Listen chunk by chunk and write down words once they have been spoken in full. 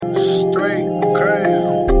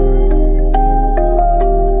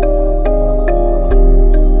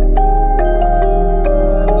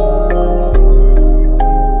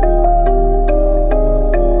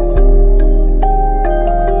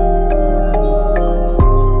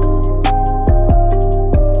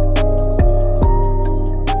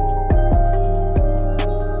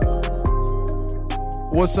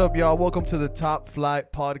What's up, y'all? Welcome to the Top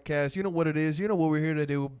Flight Podcast. You know what it is. You know what we're here to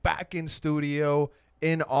do. Back in studio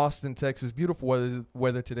in Austin, Texas. Beautiful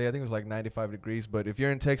weather today. I think it was like 95 degrees. But if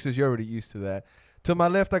you're in Texas, you're already used to that. To my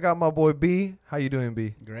left, I got my boy B. How you doing,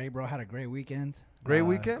 B? Great, bro. Had a great weekend. Great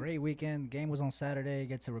weekend? Great weekend. Game was on Saturday.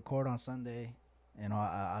 Get to record on Sunday. You know,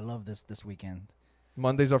 I love this weekend.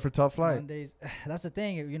 Mondays are for Top Flight. Mondays. That's the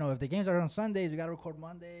thing. You know, if the games are on Sundays, we got to record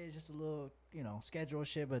Mondays. Just a little, schedule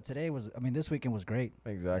shit. But this weekend was great.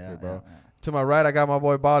 Exactly, Yeah, bro. yeah. To my right, I got my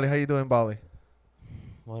boy Bali. How you doing, Bali?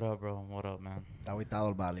 What up, bro? What up, man?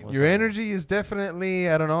 What's Your up? energy is definitely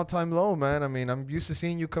at an all-time low, man. I mean, I'm used to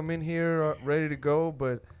seeing you come in here ready to go,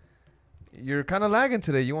 but you're kind of lagging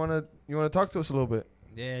today. You wanna talk to us a little bit?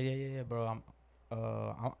 Yeah, bro.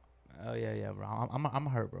 Bro. I'm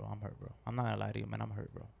hurt, bro. I'm not gonna lie to you, man. I'm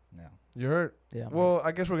hurt, bro. Yeah. You hurt? Yeah. I'm Well,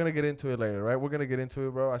 I guess we're gonna get into it later, right? We're gonna get into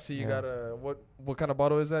it, bro. I see you Yeah. got a what kind of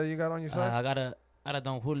bottle is that you got on your hurt. side? I got a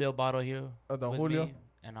Don Julio bottle here. A Don with Julio? me,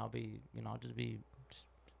 and I'll just be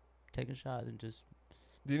taking shots and just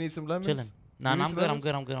Do you need some lemons? chilling. Nah, You need I'm some good. I'm lemons?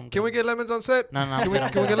 good. I'm good. I'm good. Can we get lemons on set? No, Can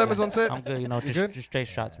we get lemons on set? I'm good. You Just good? just straight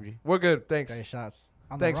shots, bro. We're good, thanks. Great shots.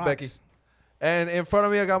 On the Thanks, rocks. Becky. And in front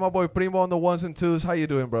of me, I got my boy Primo on the ones and twos. How you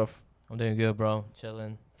doing, bro? I'm doing good, bro.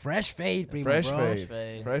 Chilling. Fresh fade, Primo, Fresh bro. fade.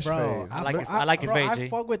 Fade. Fresh Bro, fade. I like your bro, fade, I G.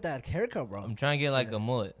 fuck with that haircut, bro. I'm trying to get like Yeah. a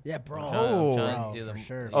mullet. Yeah, bro. Oh. trying to Bro, do for the-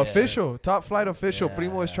 sure. yeah. Official, Top Flight official. Yeah,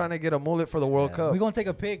 Primo is yeah. trying to get a mullet for the World Cup. We're going to take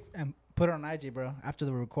a pic and put it on IG, bro, after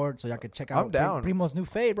the record so y'all can check out I'm down. Primo's new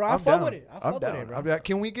fade, bro. I I'm fuck down. with it. I I'm fuck down. with it, bro. I'm down.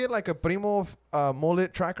 Can we get like a Primo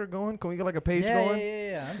mullet tracker going? Can we get like a page yeah, going?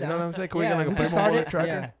 Yeah. I'm You down. know what I'm saying? Can we Yeah, get like a we Primo started- mullet tracker?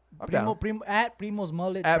 yeah. I'm down. At Primo's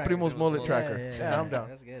mullet. At tracker. Primo's mullet Yeah, tracker. Yeah, Yeah, I'm down.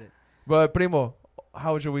 Let's get it. But Primo,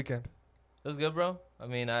 how was your weekend? It was good, bro. I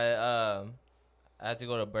mean, I had to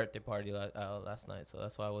go to a birthday party last night, so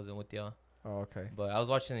that's why I wasn't with y'all. Oh, okay. But I was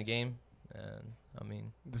watching the game, and I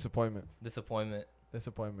mean, Disappointment. disappointment.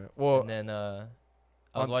 Well, And then I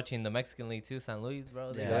was watching the Mexican League too, San Luis,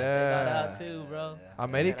 bro. They got Yeah. out too, bro.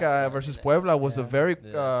 America versus Puebla was a Yeah. very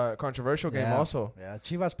Yeah. controversial game Yeah. also. Yeah,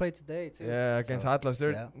 Chivas played today, too. Yeah, against So, Atlas.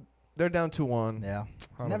 They're down 2-1. Yeah.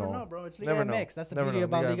 I don't Never know, bro. It's Liga Never know. MX. That's the Never beauty know.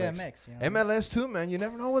 about Liga Liga MX. You know? MLS too, man. You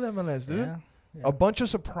never know with MLS, dude. Yeah. A bunch of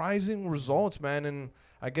surprising results, man, and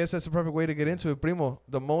I guess that's the perfect way to get into it. Primo,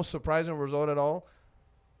 the most surprising result at all.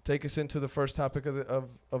 Take us into the first topic of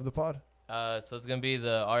the pod. So it's gonna be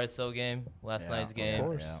the RSL game, last night's game. Of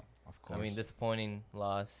course. Yeah, of course. I mean, disappointing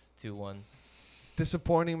loss, 2-1.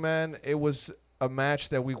 Disappointing, man. It was a match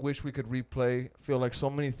that we wish we could replay. Feel like so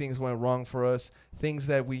many things went wrong for us. Things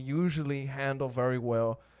that we usually handle very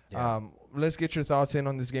well. Yeah. Let's get your thoughts in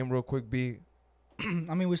on this game real quick, B.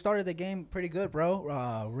 I mean, we started the game pretty good,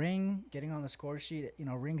 bro. Ring getting on the score sheet. You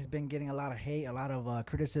know, Ring's been getting a lot of hate, a lot of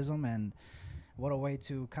criticism, and what a way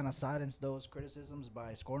to kind of silence those criticisms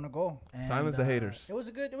by scoring a goal. And, Silence the haters. It was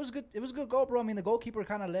a good goal, bro. I mean, the goalkeeper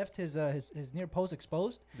kind of left his near post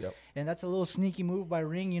exposed. Yep. And that's a little sneaky move by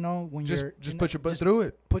Ring. You know, when Just you're put your butt through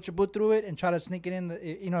it. put your boot through it and try to sneak it in.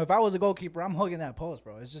 If I was a goalkeeper, I'm hugging that post,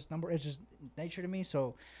 bro. It's just nature to me.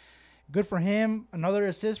 So good for him. Another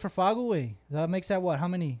assist for Fague. That makes that what? How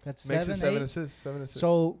many? That's Makes it 7 8? assists. 7 assists.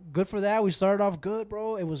 So good for that. We started off good,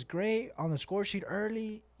 bro. It was great on the score sheet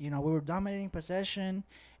early. You know, we were dominating possession.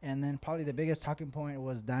 And then probably the biggest talking point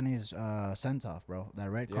was Danny's send-off, bro. That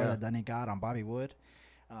red card Yeah. that Danny got on Bobby Wood.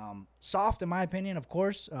 Soft, in my opinion, of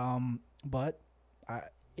course. But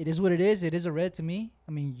it is what it is. It is a red to me.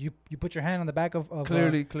 I mean, you put your hand on the back of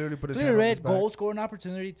clearly put his clear hand on his red, back. goal scoring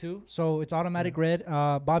opportunity too. So it's automatic red.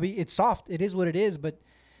 Bobby, it's soft. It is what it is. But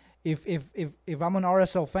if I'm an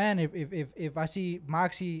RSL fan, if I see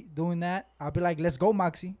Moxie doing that, I'll be like, let's go,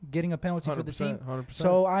 Moxie, getting a penalty for the team. 100%.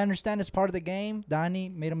 So I understand it's part of the game. Donnie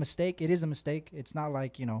made a mistake. It is a mistake. It's not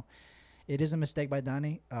like, it is a mistake by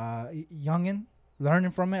Donnie. Youngin,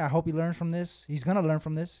 learning from it. I hope he learns from this. He's going to learn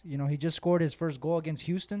from this. He just scored his first goal against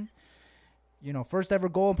Houston. First ever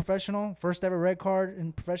goal in professional, first ever red card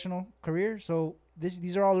in professional career. So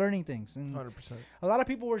these are all learning things. And 100%. a lot of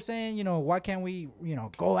people were saying, why can't we,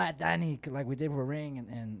 go at Danny like we did with Ring?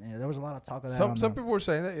 And there was a lot of talk of that. Some people were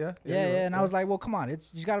saying that, yeah. Yeah, you're right, and I was like, well, come on. You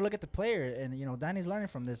just got to look at the player. And, Danny's learning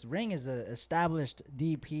from this. Ring is an established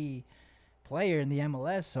DP player in the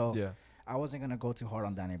MLS, so yeah. I wasn't going to go too hard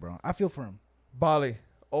on Danny, bro. I feel for him. Bali,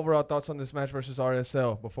 overall thoughts on this match versus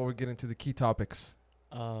RSL before we get into the key topics.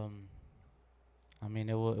 I mean,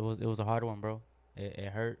 it was a hard one, bro. It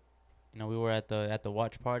hurt. We were at the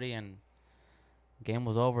watch party and game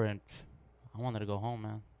was over and I wanted to go home,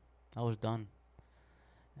 man. I was done.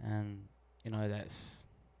 And that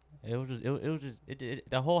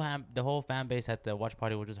the whole fan base at the watch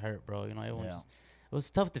party was just hurt, bro. Everyone was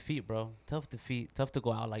a tough defeat, bro. Tough defeat. Tough to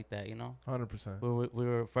go out like that, you know. 100%. We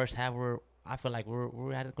were first half. I feel like we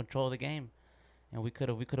were out of control of the game, and we could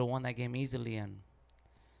have won that game easily, and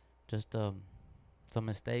just some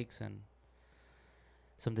mistakes and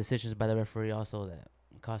some decisions by the referee also that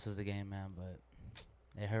cost us the game, man. But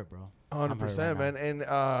it hurt, bro. 100%, man. And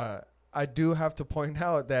I do have to point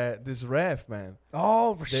out that this ref, man.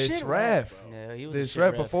 Oh, for This shit, ref. Yeah, he was This a shit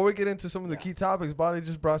ref. ref. Before we get into some of the key topics, Bobby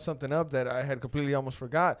just brought something up that I had completely almost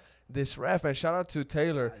forgot. This ref, and shout out to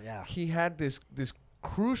Taylor. Yeah. He had this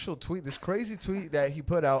crucial tweet, this crazy tweet that he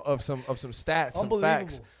put out of some stats, some facts.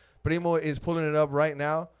 Unbelievable. Primo is pulling it up right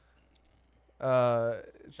now.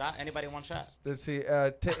 Shot? Anybody want shot? Let's see.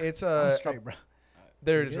 It's I'm straight, bro.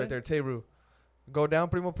 there it is, You right good? there. Teru, go down,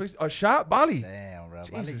 Primo, please. A shot, Bali. Damn, bro.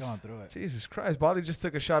 Bali Jesus. going through it. Jesus Christ, Bali just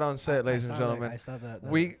took a shot on set, ladies and gentlemen. I saw that.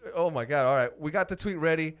 Oh my God! All right, we got the tweet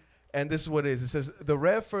ready, and this is what it is. It says the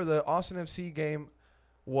ref for the Austin FC game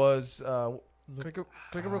was click it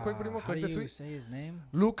real quick, Primo. How Click do the you tweet. say his name?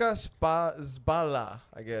 Lucas Zbala,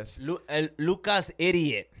 I guess. Lucas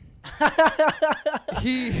idiot.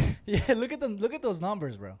 he Yeah, look at those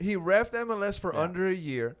numbers, bro. he refed MLS for Yeah. under a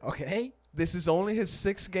year. Okay. This is only his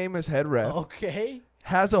sixth game as head ref. Okay.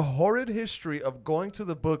 Has a horrid history of going to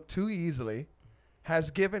the book too easily.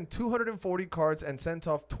 Has given 240 cards and sent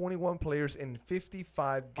off 21 players in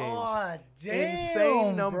 55 games. Oh, damn,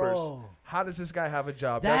 Insane numbers. bro. How does this guy have a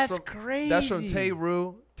job? That's from, crazy. That's from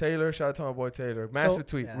Taylor. Shout out to my boy Taylor. Massive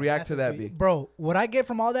tweet. Yeah, React to massive that, tweet. B. Bro, what I get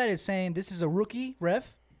from all that is saying this is a rookie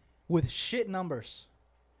ref with shit numbers.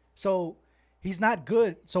 So he's not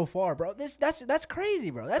good so far, bro. That's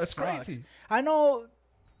crazy, bro. That's crazy. I know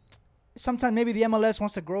sometimes maybe the MLS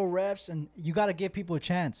wants to grow refs and you got to give people a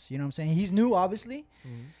chance. You know what I'm saying? He's new, obviously.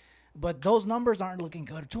 But those numbers aren't looking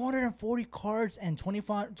good. 240 cards and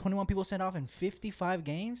 21 people sent off in 55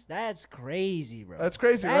 games? That's crazy, bro. That's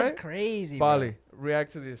crazy, That's right? crazy, Bali,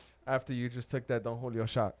 react to this after you just took that Don Julio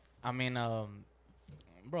shot. I mean,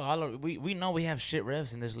 bro, we know we have shit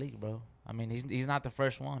refs in this league, bro. I mean, he's not the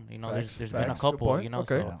first one. You know, Facts, there's been a facts. Good couple. point. You know,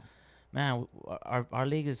 Okay. so man, our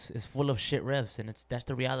league is full of shit refs, and that's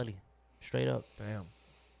the reality, straight up. Damn.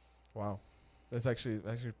 Wow. That's actually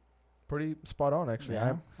pretty spot on, actually.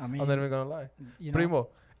 Yeah. I mean, I'm not even going to lie. you know, Primo,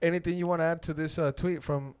 anything you want to add to this tweet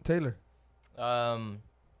from Taylor? I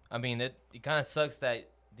mean, it kind of sucks that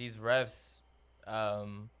these refs,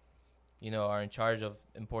 you know, are in charge of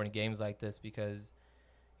important games like this because,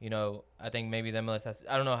 you know, I think maybe the MLS has.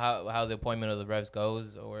 I don't know how the appointment of the refs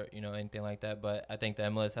goes or you know anything like that, but I think the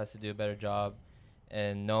MLS has to do a better job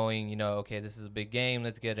and knowing, you know, okay, this is a big game.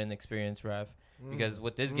 Let's get an experienced ref because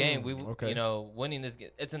with this game, okay. you know, winning this,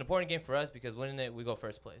 it's an important game for us because winning it, we go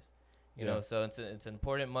first place. You Yeah. know, so it's an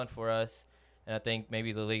important month for us. And I think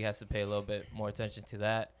maybe the league has to pay a little bit more attention to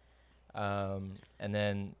that. And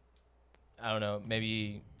then, I don't know,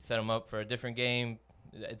 maybe set him up for a different game.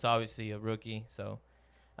 It's obviously a rookie. So,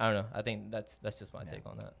 I don't know. I think that's just my take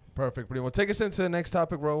on that. Perfect, Primo. Take us into the next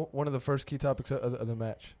topic, bro. One of the first key topics of the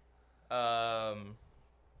match.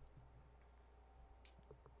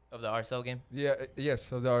 Of the RSL game? Yeah, yes,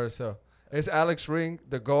 so the RSL. It's Alex Ring,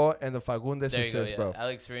 the goal, and the Fagundes There you go, assist, yeah. bro.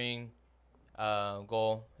 Alex Ring,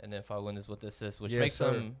 goal, and then Fagundes with the assist, which Yes, makes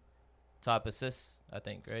sir. him top assists, I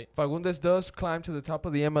think, right? Fagundes does climb to the top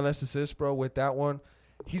of the MLS assist, bro, with that one.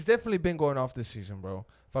 He's definitely been going off this season, bro.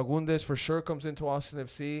 Fagundes for sure comes into Austin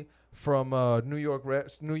FC from New York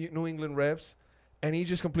Revs, New England Revs, and he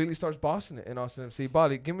just completely starts bossing it in Austin FC.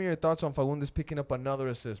 Bali, give me your thoughts on Fagundes picking up another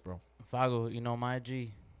assist, bro. Fago, you know, my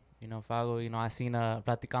G. You know, Fago, you know, I seen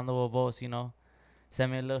Platicando with Vos, you know,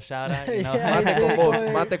 send me a little shout out, you know. Yeah, Mate con vos,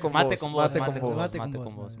 mate con Mate vos, con vos, mate mate con con vos. vos. Mate con Mate vos,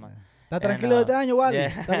 con vos, man. man. Está And, tranquilo este año, Wally. yeah.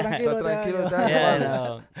 Está tranquilo Está tranquilo este este año.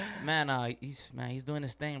 año. Yeah, and, he's doing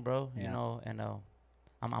his thing, bro. You Yeah. know, and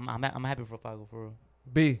I'm happy for Fago, for real.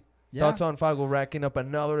 B, Yeah. thoughts on Fago racking up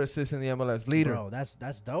another assist in the MLS leader? Bro, that's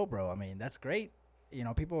dope, bro. I mean, that's great. You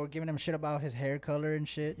know, people were giving him shit about his hair color and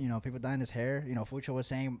shit. You know, people dyeing his hair. You know, Fucho was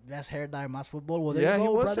saying, less hair dye, más football. Well, there Yeah, you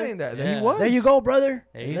go, he was brother. saying that. Yeah. He was. There you go, brother.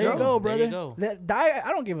 There you go, go. brother. There you go. Dye,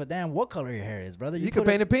 I don't give a damn what color your hair is, brother. You put can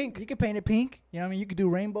paint it pink. You can paint it pink. You know what I mean? You could do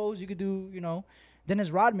rainbows. You could do, you know, Dennis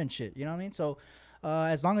Rodman shit. You know what I mean? So,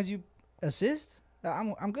 as long as you assist,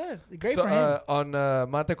 I'm good. Great So, for him. on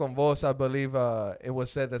Mate con Vos, I believe it was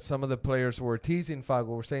said that some of the players were teasing Fago,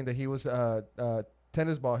 were saying that he was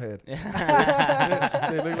tennis ball head.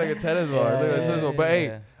 They look like a tennis ball. They look like a tennis ball. But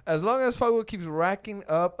hey, as long as Fago keeps racking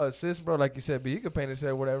up assists, bro, like you said, but you can paint his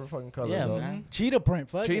hair whatever fucking color. Yeah, bro. man. Cheetah print.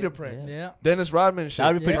 Fuck Cheetah it. print. Yeah. Dennis Rodman shit.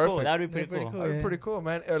 That would be pretty Yeah. cool. That would be Yeah, pretty pretty cool. cool. That'd be yeah. pretty cool,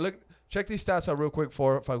 man. Look, check these stats out real quick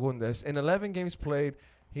for Fagundes. In 11 games played,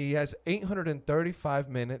 he has 835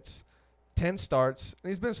 minutes, 10 starts, and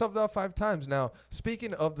he's been subbed off 5 times. Now,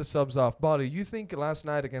 speaking of the subs off, Bali, you think last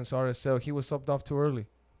night against RSL he was subbed off too early?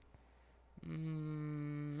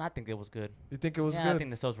 I think it was good. You think it was I good? think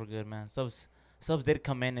the subs were good, man. Subs did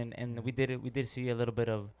come in, and we did see a little bit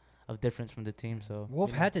of difference from the team. So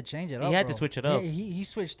Wolf you know, had to change it up. He had to bro. switch it up. He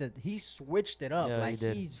switched it. He switched it up. Yeah, he like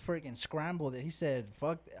did. he freaking scrambled it. He said,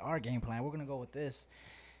 "Fuck our game plan. We're gonna go with this."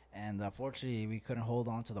 And unfortunately, we couldn't hold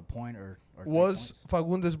on to the point or 3 Was points.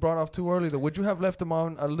 Fagundes brought off too early, though? Would you have left him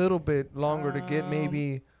on a little bit longer to get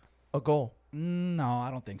maybe a goal? No, I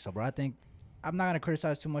don't think so, bro. I think I'm not gonna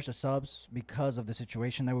criticize too much the subs because of the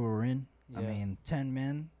situation that we were in. I Yeah. mean, 10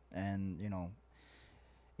 men, and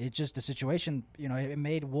it's just the situation. It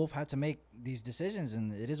made Wolf have to make these decisions,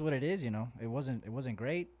 and it is what it is. It wasn't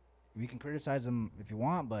great. We can criticize them if you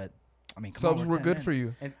want, but I mean, come Subs on, were 10 good men. for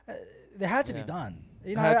you. They had to be Yeah. done.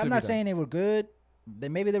 Had to I'm be not done. saying they were good.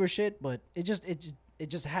 Maybe they were shit, but it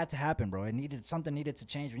just had to happen, bro. Something needed to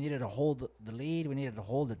change. We needed to hold the lead. We needed to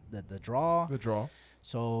hold the draw. The draw.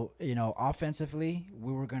 So offensively,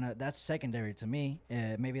 we were gonna. That's secondary to me.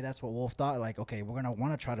 Maybe that's what Wolf thought. Like, okay, we're gonna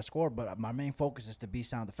want to try to score, but my main focus is to be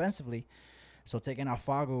sound defensively. So taking out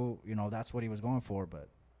Fagu, that's what he was going for. But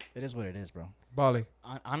it is what it is, bro. Bali.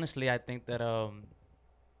 Honestly, I think that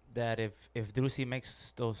that if Drusi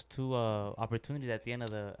makes those 2 opportunities at the end of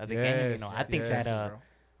the game, Yes, I think yes. that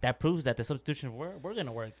that proves that the substitutions were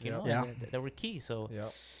gonna work. You Yep. know, Yeah. and they were key. So, Yeah.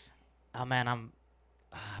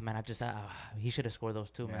 he should have scored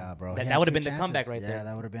those 2, man. Yeah, bro. That, He that had would have 2 been the chances. comeback right yeah, there.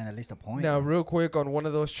 that would have been at least a point. Now, real quick on one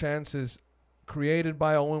of those chances created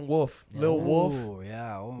by Owen Wolf. Lil Wolf. Ooh,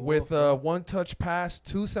 yeah. Owen With Wolf, bro. a one-touch pass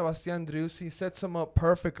to Sebastian Drusi, sets him up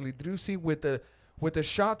perfectly. Drusi with a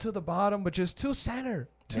shot to the bottom, but just to center,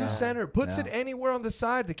 Yeah. puts Yeah. it anywhere on the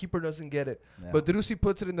side. The keeper doesn't get it, Yeah. but Drusi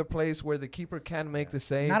puts it in the place where the keeper can make the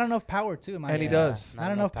save. Not enough power too, man. And he does.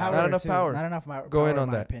 Not enough power. Not enough too. power. Not enough power. Go in on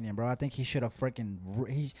in my that. opinion, bro. I think he should have freaking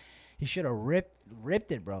he should have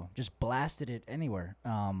ripped it, bro. Just blasted it anywhere.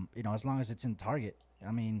 As long as it's in target.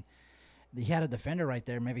 I mean, he had a defender right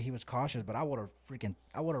there. Maybe he was cautious, but I would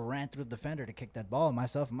have ran through the defender to kick that ball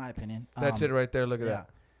myself, in my opinion. That's it right there. Look at yeah. that.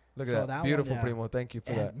 Look So at that. that one, Beautiful, yeah. Primo. Thank you for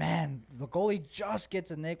And that. man, the goalie just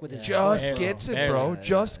gets a nick with his Just foot, gets it, Barely. bro. Yeah,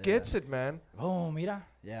 Just yeah, gets it, man. Oh, mira.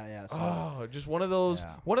 Yeah. So, Oh, just one of those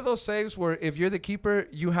Yeah. saves where if you're the keeper,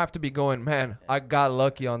 you have to be going, man, I got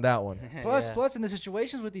lucky on that one. Plus in the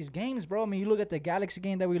situations with these games, bro. I mean, you look at the Galaxy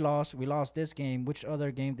game that we lost. We lost this game. Which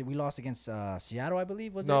other game did we lost against Seattle? I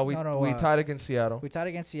believe was No, it? we tied against Seattle. We tied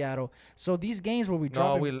against Seattle. So these games where we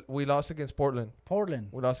No, dropped we lost against Portland. Portland.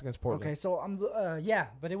 We lost against Portland. Okay, so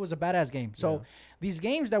but it was a badass game. So Yeah. these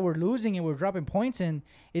games that we're losing and we're dropping points in,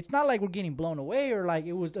 it's not like we're getting blown away or like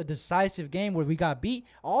it was a decisive game where we got beat.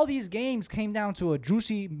 All these games came down to a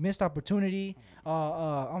juicy missed opportunity,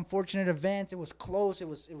 unfortunate event. It was close. It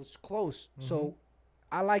was close. So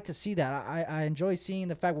I like to see that. I enjoy seeing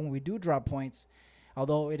the fact when we do drop points.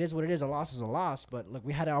 Although it is what it is, a loss is a loss. But look,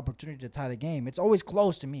 we had an opportunity to tie the game. It's always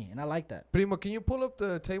close to me, and I like that. Primo, can you pull up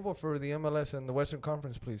the table for the MLS and the Western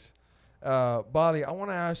Conference, please? Bali, I want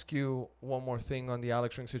to ask you one more thing on the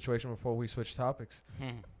Alex Ring situation before we switch topics.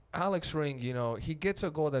 Alex Ring, he gets a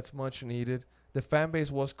goal that's much needed. The fan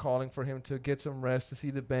base was calling for him to get some rest, to see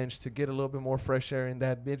the bench, to get a little bit more fresh air in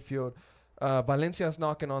that midfield. Valencia's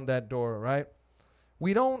knocking on that door, right?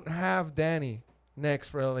 We don't have Danny next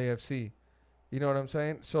for LAFC. You know what I'm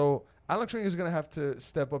saying? So Alex Ring is going to have to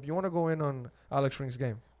step up. You want to go in on Alex Ring's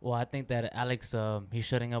game? Well, I think that Alex, he's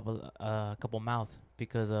shutting up a couple mouth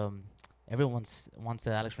because everyone wants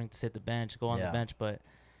Alex Ring to sit the bench, go on the Yeah. bench, but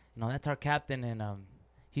that's our captain, and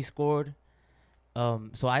he scored.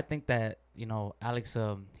 So I think that Alex,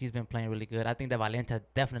 he's been playing really good. I think that Valencia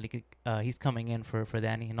definitely he's coming in for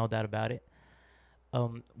Danny, no doubt about it.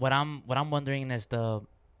 What I'm wondering is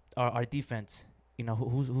our defense.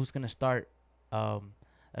 Who's gonna start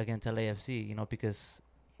against LAFC? Because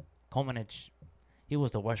Komanich, he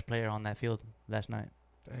was the worst player on that field last night.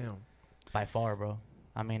 Damn. By far, bro.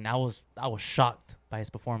 I mean, I was shocked by his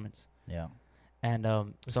performance. Yeah. And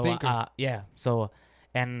Stinker.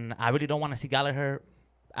 and I really don't want to see Gallagher.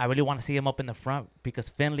 I really want to see him up in the front because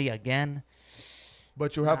Finley again.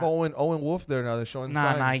 But you have Nah. Owen Wolf there now. They're showing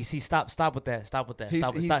signs. Nah. You see, stop with that. Stop with that. He's-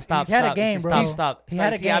 Stop. he's- Stop. he's had a Stop. game, bro. Stop. He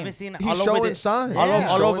had a See, I've been game. seeing He's all over showing the signs. all Yeah. over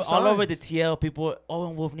Showing the signs. TL. People,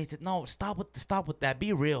 Owen Wolf needs to stop with that.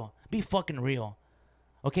 Be real. Be fucking real.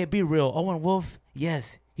 Okay, be real. Owen Wolf,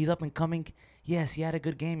 yes, he's up and coming. Yes, he had a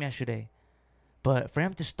good game yesterday. But for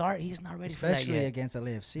him to start, he's not ready for that Especially yet. against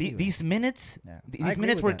LAFC. These minutes, Yeah. I these agree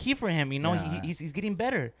minutes with were that. key for him. You know, Yeah. he's getting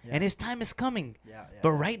better, Yeah. and his time is coming. Yeah,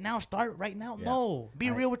 But right now, start right now. Yeah. No, be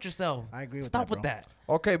I- real with yourself. I agree with Stop that, with bro. that.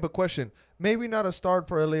 Okay, but question. Maybe not a start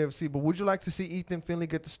for LAFC, but would you like to see Ethan Finley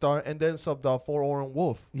get the start and then subbed off for Oren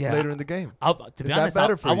Wolf Yeah. later in the game? To Is be that honest,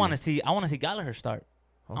 better for I you? want to see Gallagher start.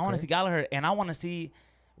 I want to Okay. see Gallagher, and I want to see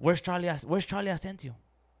where's Charlie Asensio,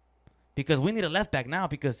 because we need a left back now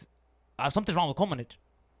because something's wrong with Komanich.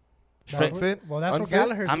 Straight fit? Well, that's what Unfit?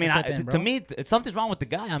 Gallagher's I mean, gonna step in, to bro. me, something's wrong with the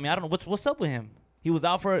guy. I mean, I don't know what's up with him. He was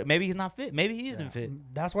out for maybe he's not fit. Maybe he isn't fit.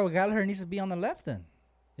 That's why Gallagher needs to be on the left then.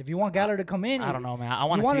 If you want Gallagher to come in, I don't know, man. I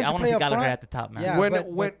want you want him to to see play up Gallagher front? at the top, man. Yeah, When- but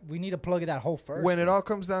when- we need to plug that hole first. When it all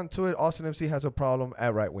comes down to it, Austin FC has a problem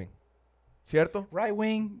at right wing. Cierto? right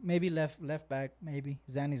wing, maybe left back, maybe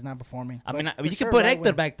Zanny's not performing. I But mean, for you sure, can put right Hector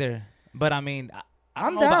wing. back there, but I mean, I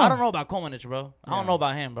I'm don't know about, I down. don't know about Komanich, bro. I Yeah. don't know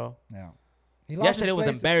about him, bro. Yeah, he lost his Yesterday was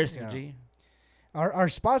place. embarrassing, Yeah. G. Our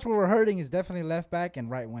spots where we're hurting is definitely left back and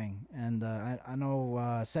right wing, and I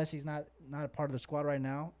know Ceci's not a part of the squad right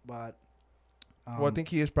now, but Well, I think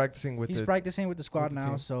he is practicing with he's the practicing with the squad with the now.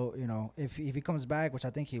 team. So if he comes back, which I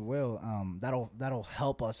think he will, that'll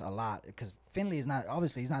help us a lot because Finley is not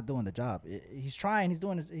obviously he's not doing the job. He's trying, he's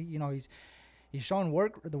doing his, he's showing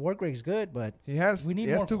work. The work rate is good, but he has we need he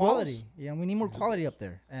has more 2 quality. goals. Yeah, we need more quality up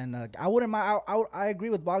there. And I wouldn't mind. I agree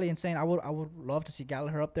with Bali in saying I would love to see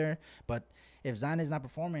Gallagher up there, but if Zane is not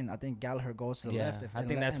performing, I think Gallagher goes to the Yeah, left. I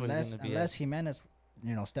think that's what he's gonna be unless Jimenez,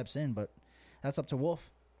 steps in. But that's up to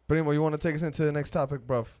Wolf. Primo, you want to take us into the next topic,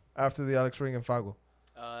 bruv? After the Alex Ring and Fago.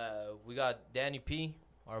 We got Danny P,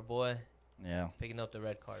 our boy, Yeah, picking up the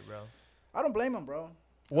red card, bro. I don't blame him, bro.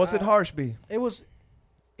 Was it harsh, B? It was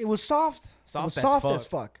soft. Soft it was as soft fuck. as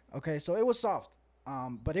fuck. Okay, so it was soft.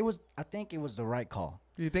 But I think it was the right call.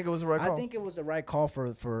 Do you think it was the right call? I think it was the right call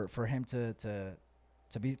for him to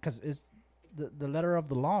be, because it's the letter of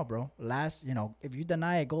the law, bro. If you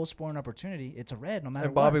deny a goal scoring opportunity, it's a red no matter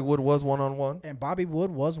and Bobby what. Wood was 1-on-1. And Bobby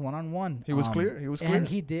Wood was 1-on-1. He was clear. He was clear. And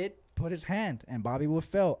he did put his hand, and Bobby Wood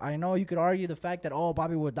fell. I know you could argue the fact that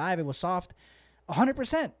Bobby Wood dive, it was soft.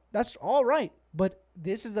 100%. That's all right. But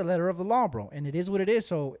this is the letter of the law, bro, and it is what it is.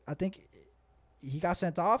 So I think he got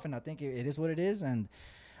sent off, and I think it is what it is. And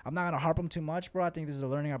I'm not gonna harp him too much, bro. I think this is a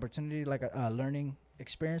learning opportunity, like a learning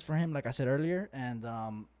experience for him, like I said earlier. And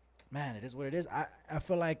man, it is what it is. I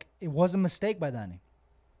feel like it was a mistake by Danny,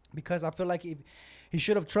 because I feel like he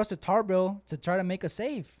should have trusted Tarbill to try to make a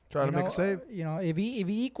save. Try to make a save. If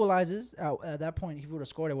he equalizes at that point, if he would have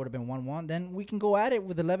scored, it would have been 1-1. Then we can go at it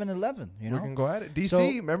with 11-11. We can go at it. DC, So-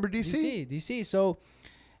 remember DC? DC. So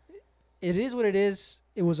it is what it is.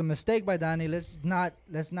 It was a mistake by Danny. Let's not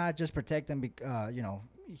just protect him.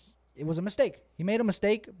 It was a mistake. He made a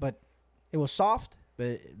mistake, but it was soft.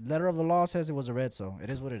 But letter of the law says it was a red, so it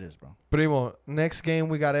is what it is, bro. Primo, next game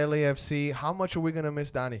we got LAFC. How much are we gonna miss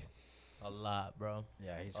Danny? A lot, bro.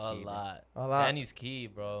 Yeah, he's A lot. A lot. Danny's key,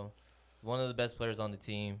 bro. He's one of the best players on the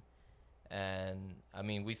team, and I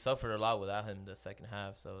mean we suffered a lot without him the second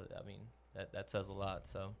half. So I mean that says a lot.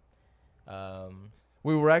 So,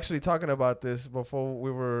 We were actually talking about this before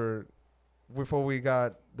we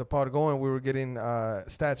got the pod going. We were getting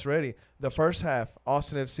stats ready. The first half,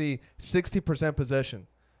 Austin FC 60% possession.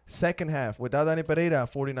 Second half, without Danny Pereira,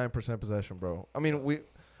 49% possession, bro. I mean, we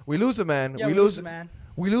lose a man. Yeah, we lose man.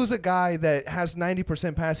 We lose a guy that has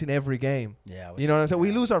 90% passing every game. Yeah, You know what I'm saying?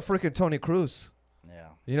 We lose our freaking Tony Cruz. Yeah.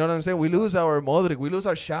 You know what I'm saying? We lose our Modric. We lose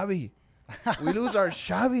our Xavi. We lose our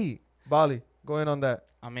Xavi. Bali, go in on that.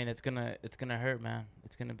 I mean, it's gonna hurt, man.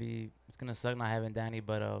 It's gonna suck not having Danny,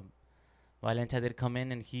 but Valencia did come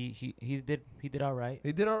in and he did all right.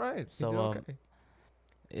 He did all right. He So, did okay.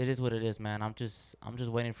 It is what it is, man. I'm just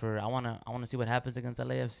waiting for. I wanna see what happens against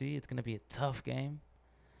LAFC. It's gonna be a tough game,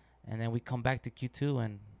 and then we come back to Q2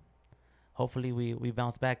 and hopefully we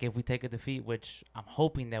bounce back if we take a defeat, which I'm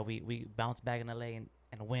hoping that we bounce back in LA and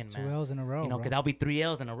win, 2 man. L's in a row. Because bro. that'll be 3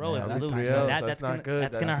 L's in a row Yeah, if we that's lose. not You good. know, That's not gonna, good.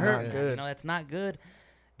 That's That's gonna not hurt. good. You know, that's not good.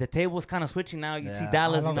 The table's kind of switching now. You see Yeah,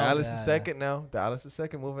 Dallas. I You don't know, know. Dallas Yeah, is yeah. second now. Dallas is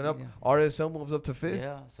second, moving up. Yeah. RSL moves up to fifth.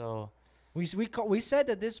 Yeah. So We said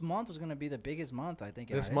that this month was gonna be the biggest month. I think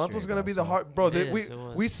in This our month history, was gonna bro, be the so- hard, bro. It is, We it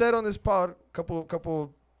was. we said on this pod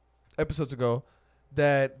couple episodes ago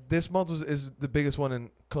that this month is the biggest one in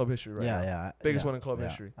club history right now. Yeah. Biggest yeah, one in club yeah.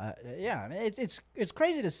 history. Yeah, I mean, it's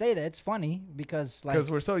crazy to say that. It's funny because Because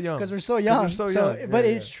we're so young. because we're so young. we're so young. But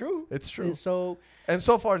Yeah, it's yeah. true. It's true. And so And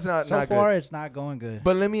so far it's not so not far good. it's not going good.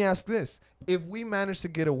 But let me ask this: if we manage to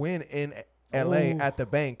get a win in LA Ooh. at the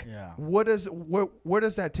bank. Yeah. Where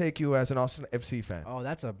does that take you as an Austin FC fan? Oh,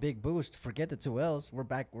 that's a big boost. Forget the 2 L's. We're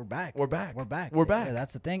back. We're back. We're back. We're Yeah, back.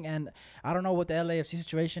 that's the thing. And I don't know what the LAFC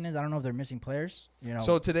situation is. I don't know if they're missing players. You know.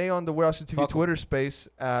 So today on the We're Austin TV Fuck 'em. Twitter space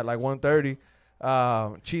at like 1:30,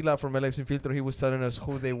 Chila from LAFC Filtro, he was telling us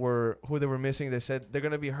who they were missing. They said they're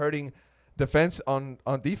gonna be hurting defense on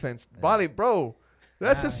defense. Yeah. Bali, bro,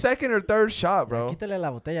 that's Yeah. the second or third shot, bro. Quítale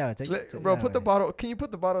la botella. Bro, put the bottle. Can you put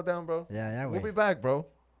the bottle down, bro? Yeah, We'll güey. be back, bro.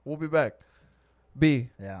 We'll be back. B.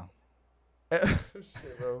 Yeah.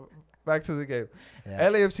 Shit, bro. Back to the game. Yeah.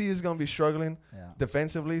 LAFC is gonna be struggling Yeah.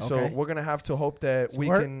 defensively, so Okay. we're gonna have to hope that we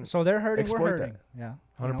we're- can. So they're hurting. We're exploit that. hurting. Yeah. You know,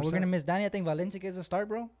 we're 100%. gonna miss Danny. I think Valencia gets a start,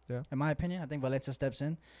 bro. Yeah. In my opinion, I think Valencia steps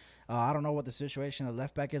in. I don't know what the situation of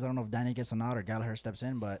left back is. I don't know if Danny gets a nod or Gallagher steps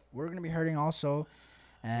in, but we're gonna be hurting also.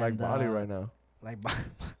 And, Like Bali right now. Like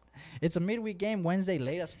it's a midweek game, Wednesday,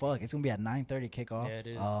 late as fuck. It's gonna be at 9:30 kickoff. Yeah, it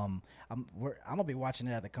is. I'm gonna be watching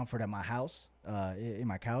it at the comfort of my house, in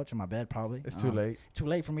my couch, in my bed, probably. It's too late. Too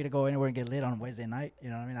late for me to go anywhere and get lit on Wednesday night. You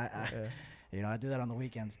know what I mean? Yeah. You know, I do that on the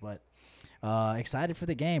weekends, but excited for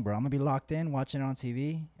the game, bro. I'm gonna be locked in watching it on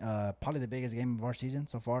TV. Probably the biggest game of our season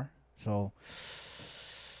so far. So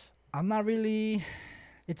I'm not really.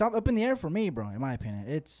 It's up in the air for me, bro. In my opinion,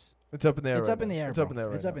 it's up in the air. it's right up in now. the air. It's bro. up in the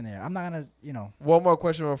air. It's right up in the air. I'm not gonna, you know. One more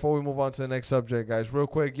question before we move on to the next subject, guys. Real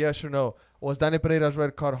quick, yes or no? Was Danny Pereira's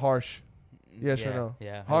red card harsh? Yes or Yeah, no?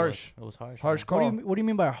 Yeah. Harsh. It was harsh. Harsh man. call. What do you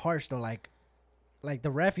mean by harsh though? Like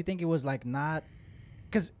the ref? You think it was like not?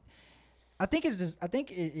 Because I think it's just. I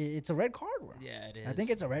think it's a red card, bro. Yeah, it is. I think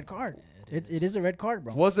it's a red card. Yeah, It is a red card,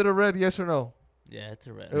 bro. Was it a red? Yes or no? Yeah, it's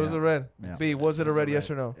a red. It was Yeah. a red. Yeah. B, was it a It's red?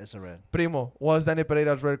 Yes or no? It's a red. Primo, was Danny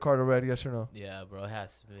Pereira's red card a red? Yes or no? Yeah, bro, it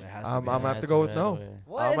has to be. It has to I'm be. gonna Yeah, have to go with no.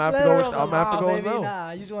 What? I'm gonna have to Letter go with- of the I'm gonna have to law, go with baby. no.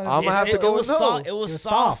 Nah, you just wanna I'm gonna have to go with no. It was It was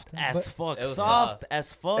soft soft, as but- fuck. It was Soft soft.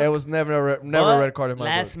 as fuck. It was never a But red card in my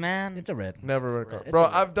last book. man. It's a red. Never a It's a red card, red. It's bro. a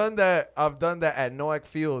red. I've done that at Noack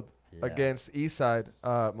Field Yeah. against Eastside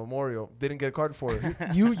Memorial. Didn't get carded for it.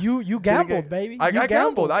 You gambled, baby. I You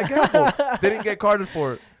gambled. Didn't get carded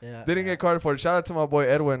for it. Yeah. Didn't get carded for it. Shout out to my boy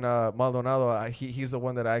Edwin Maldonado. He's the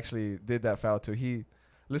one that I actually did that foul to. He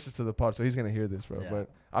listens to the pod, so he's gonna hear this, bro. Yeah. But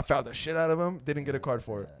I fouled the shit out of him. Didn't get a card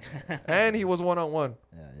for it, and he was 1-on-1.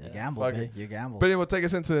 Yeah, you Yeah. gambled, Fuck baby. You gambled. But anyway, take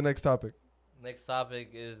us into the next topic. Next topic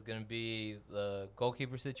is gonna be the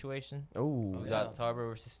goalkeeper situation. Oh, We yeah. got Tarver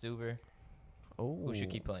versus Stuber. oh. Who should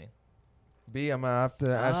keep playing? B, I'm gonna have to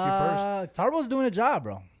ask you Tarbo's doing a job,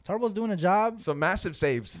 bro. Tarbo's doing a job. first. Some massive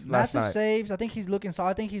saves last Massive night. saves. I think he's looking. So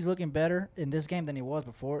I think he's looking better in this game than he was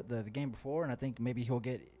before the game before, and I think maybe he'll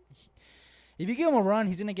get. If you give him a run,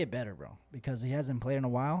 he's gonna get better, bro, because he hasn't played in a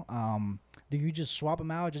while. Do you just swap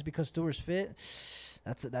him out just because Stewart's fit?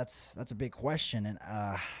 That's a big question, and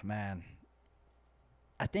man,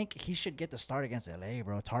 I think he should get the start against LA,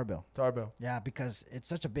 bro. Tarbell. Yeah, because it's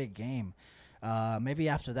such a big game. Maybe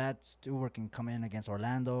after that, Stewart can come in against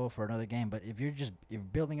Orlando for another game. But if you're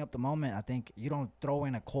building up the moment, I think you don't throw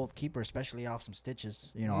in a cold keeper, especially off some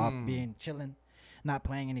stitches. You know, off being chilling, not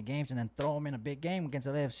playing any games, and then throw him in a big game against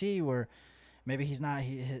LAFC where maybe he's not.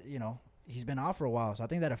 He's been off for a while, so I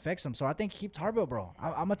think that affects him. So I think keep Tarbell, bro.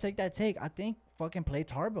 I'm gonna take that take. I think fucking play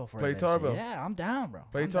Tarbell for Play LAFC. Tarbell. Yeah, I'm down, bro.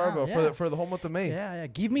 Play I'm down, Tarbell yeah. for the whole month of May. Yeah.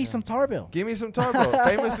 Give me some Tarbell. Give me some Tarbell.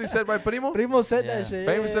 Famously said by Primo. Primo said Yeah. that shit.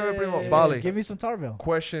 Famous said by Primo. Bali. Give me some Tarbell.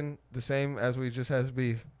 Question the same as we just had to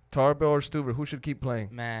be. Tarbell or Stuber, who should keep playing?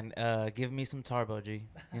 Man, give me some Tarbo, G.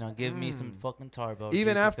 You know, give me some fucking Tarbo.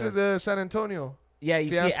 Even G, after because- the San Antonio. Yeah,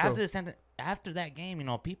 you fiasco. see, after that game, you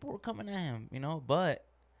know, people were coming at him, you know, but,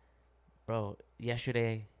 bro,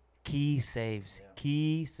 yesterday, key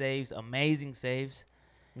saves, amazing saves.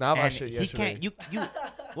 Navas And shit he yesterday. can't, you,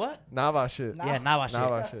 what? Navas shit. Nah. Yeah, Navas shit.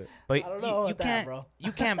 Navas shit. But I don't know you about that, can't, bro.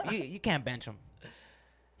 you can't bench him.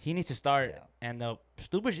 He needs to start, Yeah. and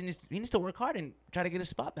Stuber, he needs to work hard and try to get his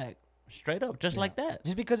spot back, straight up, just like that.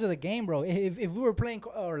 Just because of the game, bro. If we were playing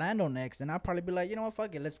Orlando next, then I'd probably be like, you know what,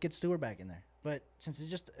 fuck it, let's get Stewart back in there. But since it's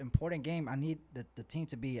just an important game, I need the team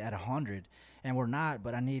to be at 100, and we're not.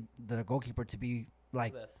 But I need the goalkeeper to be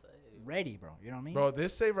like That's ready, bro. You know what I mean? Bro,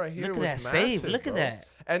 this save right here Look at was that massive, save. Look bro. at that.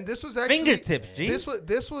 And this was actually Fingertips, G.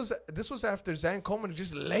 This was after Zan Komanek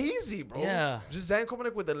just lazy, bro. Yeah. Just Zan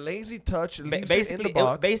Komanek with a lazy touch, leaves it in Basically, the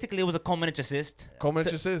box. basically, it was a Comaneci assist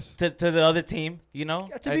Komanek assist. to the other team, you know?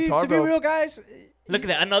 Yeah, And to be Tarbell- real, guys. Look at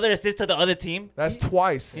that. Another assist to the other team. That's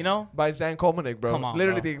twice. You know? by Zan Komanek, bro. Come on,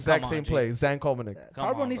 Literally bro. the exact Come on, same G. play. Zan Komanek. Come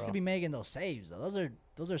Tarbell on, needs bro. to be making those saves, though.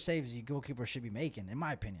 Those are saves your goalkeeper should be making, in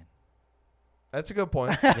my opinion. That's a good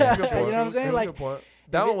point. Yeah. That's a good You know point. what I'm saying? That's a Like, good point.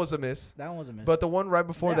 That if one it- was a miss. That one was a miss. But the one right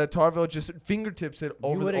before Yeah. that, Tarville just fingertips it you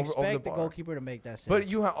over, would over, expect over the the bar. goalkeeper to make that save. But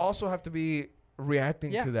you also have to be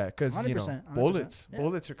reacting Yeah, to that because, you know, 100%, bullets. yeah.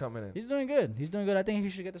 Bullets are coming in. he's doing good. He's doing good. I think he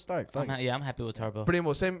should get the start. Fuck it. I'm happy with Tarbo.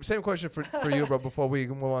 Primo, same question for you, bro, before we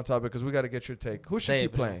move on topic because we got to get your take. Who should Say it,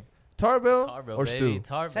 keep Primo. playing? Tarville Tarbell, or baby. Stu?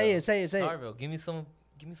 Tarbell. Say it. Say it. Say it. Tarbell. Give me some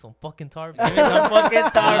fucking Tarbell. Give me some fucking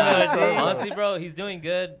Tarbo, G. Honestly, bro, he's doing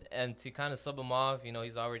good, and to kind of sub him off, you know,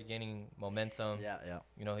 he's already gaining momentum. Yeah, yeah.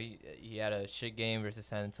 You know, he had a shit game versus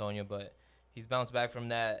San Antonio, but he's bounced back from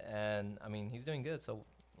that, and I mean, he's doing good. So,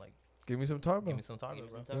 like, Give me some give Tarville. me some Tarbell,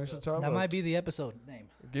 bro. Give me some Tarville. That might be the episode name.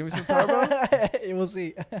 Give me some Tarville. We'll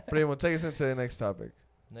see. Primo, take us into the next topic.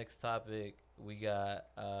 Next topic, we got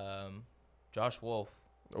Josh Wolf.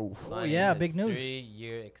 Oh, signing yeah, his big news.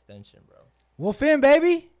 3-year extension, bro. Wolf in,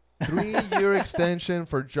 baby. 3-year extension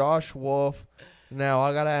for Josh Wolf. Now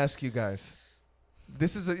I gotta ask you guys.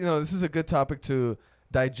 This is a good topic to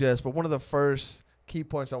digest, but one of the first key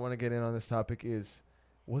points I want to get in on this topic is: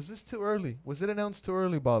 was this too early? Was it announced too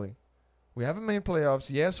early, Bali? We haven't made playoffs.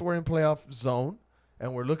 Yes, we're in playoff zone,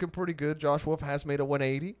 and we're looking pretty good. Josh Wolf has made a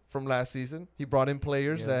 180 from last season. He brought in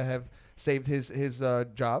players Yeah. that have saved his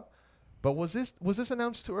job. But was this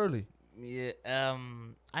announced too early? Yeah,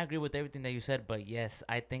 I agree with everything that you said, but yes,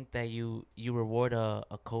 I think that you reward a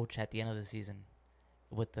coach at the end of the season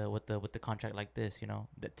with the contract like this. You know,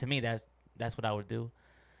 to me that's what I would do.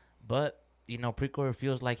 But you know, Precor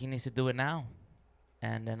feels like he needs to do it now,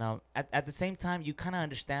 and then at the same time, you kind of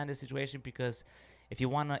understand the situation because if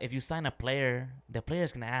you sign a player, the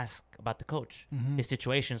player's gonna ask about the coach, his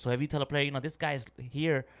situation. So if you tell a player, you know, this guy's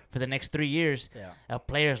here for the next 3 years, Yeah. a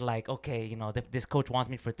player's like, okay, you know, this coach wants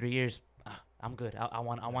me for 3 years. I'm good. I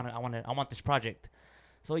want this project.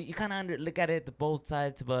 So you kind of look at it to both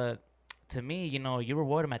sides, but to me, you know, you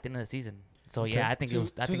reward him at the end of the season. So Okay. yeah, I think it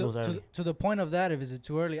was early. To the point of that, if it's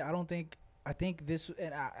too early, I think this.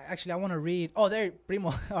 And I want to read. Oh, there,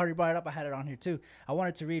 Primo already brought it up. I had it on here too. I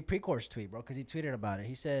wanted to read Precor's tweet, bro, because he tweeted about it.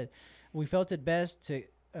 He said, "We felt it best to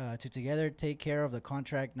together take care of the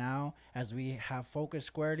contract now, as we have focused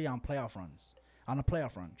squarely on playoff runs." On a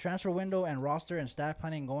playoff run, transfer window and roster and staff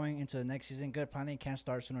planning going into the next season. Good planning can't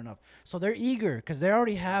start soon enough. So they're eager because they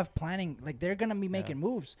already have planning. Like they're gonna be making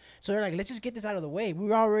moves. So they're like, let's just get this out of the way.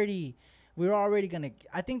 We're already gonna.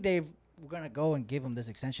 I think we're gonna go and give him this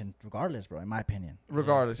extension regardless, bro. In my opinion,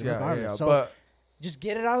 Regardless, yeah. Regardless. So- But just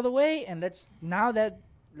get it out of the way and let's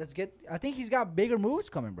get. I think he's got bigger moves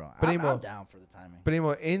coming, bro. Primo. I'm down for the timing.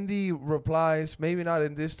 Primo, in the replies, maybe not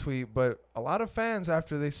in this tweet, but a lot of fans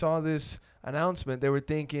after they saw this announcement, they were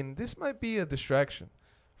thinking this might be a distraction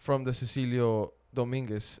from the Cecilio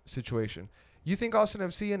Dominguez situation. You think Austin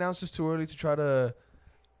FC announces too early to try to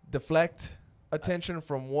deflect attention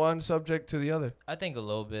from one subject to the other? I think a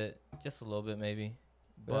little bit, just a little bit maybe,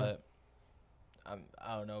 but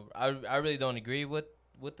I don't know. I really don't agree with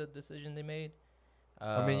the decision they made.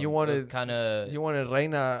 I mean, you wanted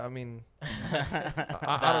Reina. I mean,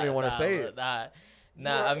 I don't even want to say it.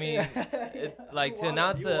 Nah, I mean, like to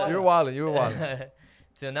announce You're wilding. You're wilding.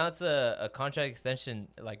 to announce a contract extension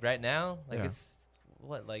like right now, like Yeah. it's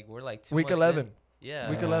what, like we're like 2 Week months 11. in. Yeah,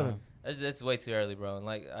 Week Yeah. 11. That's way too early, bro. And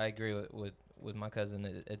like I agree with my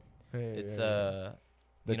cousin. It's The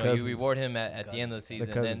you know, cousins. you reward him at the end of the season,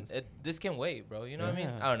 and cousins. this can wait, bro. You know what I mean?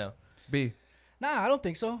 Yeah. I don't know. B. Nah, I don't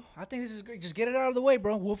think so. I think this is great. Just get it out of the way,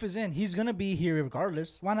 bro. Wolf is in. He's gonna be here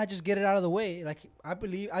regardless. Why not just get it out of the way? Like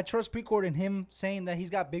I trust Precourt in him saying that he's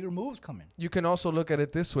got bigger moves coming. You can also look at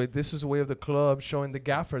it this way. This is a way of the club showing the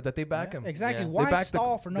gaffer that they back him. Exactly. Yeah. They Why back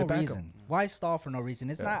stall for they no back 'em. reason? Why stall for no reason?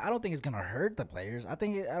 It's Yeah. not. I don't think it's gonna hurt the players. I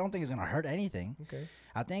don't think it's gonna hurt anything. Okay.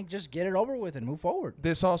 I think just get it over with and move forward.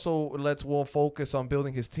 This also lets Wolf focus on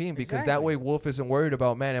building his team because that Exactly. way Wolf isn't worried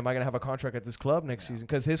about, man, am I gonna have a contract at this club next season?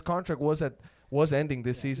 Because his contract was ending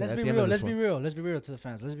this season. Let's at be the end real. of Let's this be one. real. Let's be real to the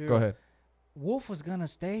fans. Let's be Go real. ahead. Wolf was gonna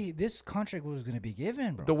stay. This contract was gonna be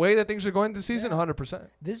given, bro. The way that things are going this season, Yeah. 100%.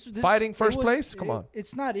 This Fighting it first was- place? Come on.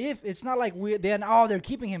 It's not if. It's not like they're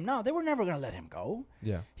keeping him. No, they were never gonna let him go.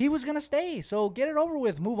 Yeah. He was gonna stay. So get it over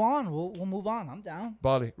with. Move on. We'll move on. I'm down.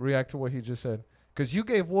 Bali, react to what he just said. Because you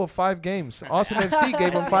gave Wolf 5 games. Austin FC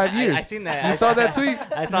gave him 5 years. I seen that. You saw that tweet?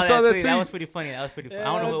 I You saw that tweet. That tweet? was pretty funny. That was pretty funny.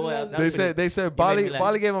 Yeah, I don't know that's what. what- that They was said pretty- they made Bali me laugh.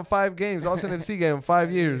 Bali gave him 5 games. Austin FC gave him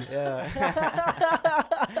 5 years. Yeah.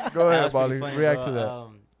 Go That ahead, was Bali. pretty funny, React bro. to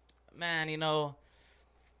that. Man, you know,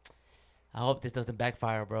 I hope this doesn't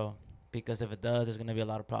backfire, bro. Because if it does, there's gonna be a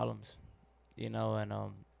lot of problems. You know, and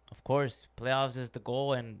of course, playoffs is the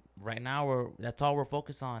goal, and right now that's all we're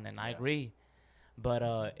focused on, and I agree.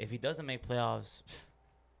 But if he doesn't make playoffs,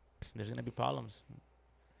 there's gonna be problems.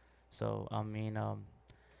 So I mean,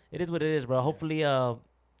 it is what it is, bro. Hopefully,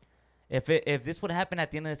 if this would happen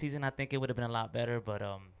at the end of the season, I think it would have been a lot better. But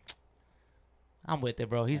I'm with it,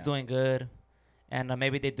 bro. He's doing good, and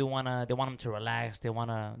maybe they want him to relax. They want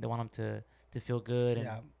him to feel good. And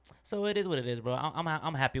so it is what it is, bro.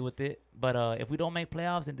 I'm happy with it. But if we don't make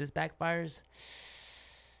playoffs and this backfires,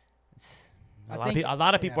 a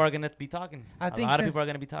lot of people are gonna be talking. I think a lot of people are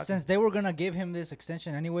gonna be talking. Since they were gonna give him this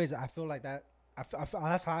extension anyways, I feel like that.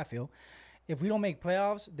 That's how I feel. If we don't make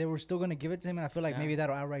playoffs, they were still gonna give it to him, and I feel like maybe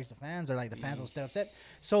that'll outrage the fans, or like the fans will stay upset.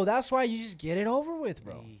 So that's why you just get it over with,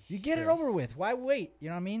 bro. You get it over with. Why wait? You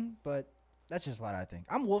know what I mean? But that's just what I think.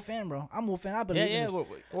 I'm Wolf fan, bro. I'm Wolf fan. I believe.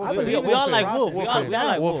 We all like Wolf. We all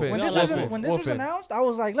like Wolf. When this was announced, I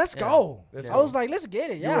was like, let's go. I was like, let's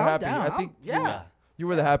get it. Yeah, I'm down. I think you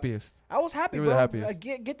were the happiest. I was happy, you bro. Were the happiest.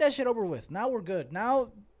 Get that shit over with. Now we're good. Now.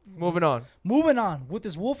 Moving on with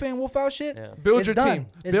this Wolf in, Wolf out shit. Build your team.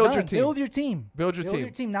 Build your team. Build your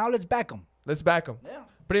team. Now let's back them. Yeah.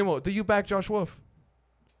 Primo, do you back Josh Wolf?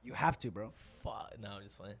 You have to, bro. Fuck. No, I'm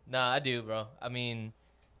just playing. Nah, I do, bro. I mean,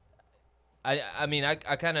 I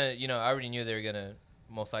kind of, I already knew they were gonna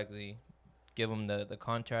most likely give him the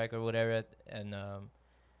contract or whatever, and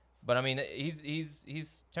but I mean,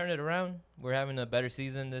 he's turned it around. We're having a better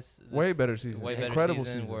season this way better season. Incredible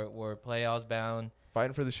season. We're playoffs bound.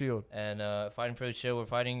 Fighting for the shield. And fighting for the shield. We're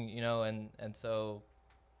fighting, and so,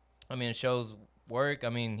 I mean, it shows work. I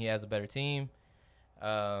mean, he has a better team.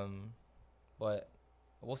 But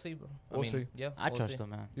we'll see, bro. We'll see. Yeah, I trust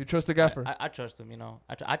him, man. You trust the gaffer? I trust him,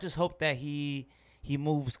 I just hope that he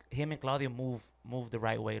moves, him and Claudio move the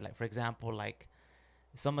right way. Like, for example, like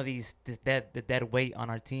some of the dead weight on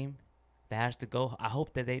our team that has to go. I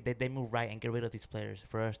hope that they move right and get rid of these players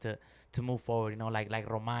for us to move forward. Like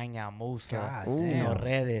Romagna, Musa,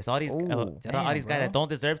 Redes, all these guys that don't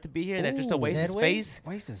deserve to be here. They're just a waste of space.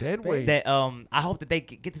 Dead weight. That I hope that they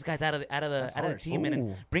get these guys out of the team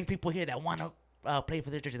and bring people here that want to play for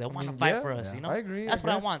their jersey, that want to fight for us. I agree. That's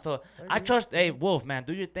what I want. So I trust. Hey, Wolf, man,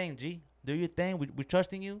 do your thing, G. Do your thing. We're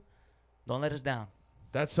trusting you. Don't let us down.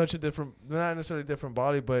 That's such a not necessarily different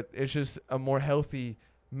body, but it's just a more healthy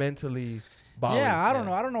mentally body. Yeah, I don't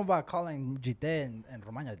know. I don't know about calling Gite and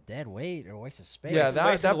Romagna dead weight or waste of space. Yeah,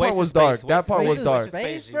 that part was dark. That part was dark.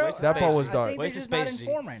 That part was dark. They're just not in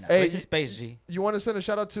form right now. Hey, waste of space, G. You want to send a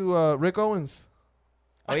shout out to Rick Owens?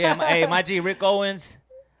 Oh yeah, my G, Rick Owens,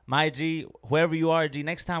 my G, whoever you are, G.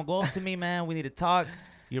 Next time, go up to me, man. We need to talk.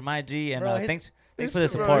 You're my G, and thanks for the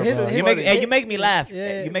support, bro. You make me laugh.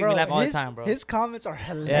 You make me laugh all the time, bro. His comments are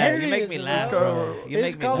hilarious. Yeah, you make me laugh, bro.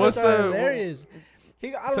 His comments are hilarious.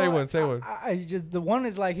 Say one. I just the one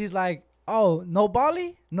is like he's like, oh, no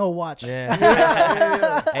Bali, no watch.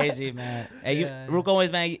 Yeah. Hey G, man. Hey, Rick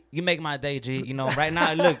Owens, man. You make my day, G. Right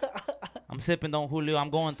now, look, I'm sipping on Julio. I'm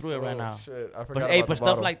going through it right now. Shit, I forgot. But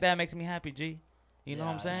stuff like that makes me happy, G. You know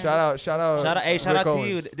what I'm saying? Shout out. Hey, shout Rick out to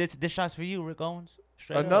Owens. you. This shot's for you, Rick Owens.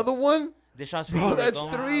 Another one? This shot's for you. Bro, that's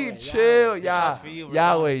Rick Owens. 3. Chill, yeah.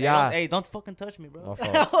 Yahweh, yeah. Hey, don't fucking touch me, bro.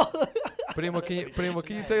 Primo, can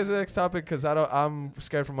you take us to the next topic? Because I'm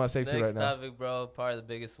scared for my safety right now. Next topic, bro. Probably the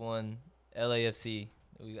biggest one. LAFC.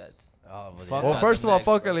 We got. Well, first of all,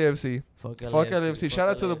 fuck LAFC. Fuck LAFC. Shout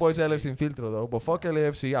out to the boys at LAFC Infiltro, though. But fuck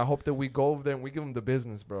LAFC. I hope that we go over there and we give them the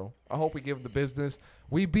business, bro. I hope we give them the business.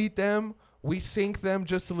 We beat them. We sink them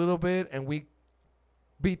just a little bit, and we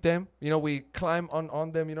beat them. We climb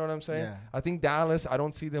on them. You know what I'm saying? Yeah. I think Dallas, I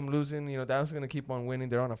don't see them losing. Dallas is going to keep on winning.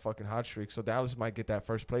 They're on a fucking hot streak. So Dallas might get that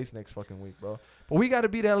first place next fucking week, bro. But we got to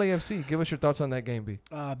beat LAFC. Give us your thoughts on that game, B.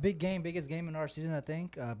 Big game. Biggest game in our season, I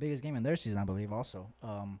think. Biggest game in their season, I believe, also.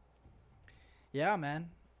 Yeah, man.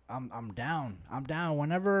 I'm down. I'm down.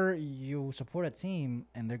 Whenever you support a team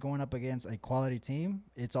and they're going up against a quality team,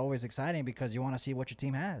 it's always exciting because you want to see what your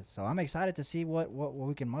team has. So I'm excited to see what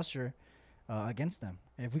we can muster against them.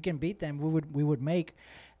 If we can beat them, we would make.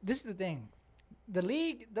 This is the thing. The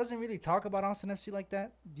league doesn't really talk about Austin FC like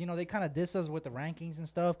that. They kind of diss us with the rankings and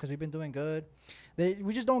stuff because we've been doing good.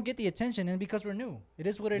 We just don't get the attention, and because we're new, it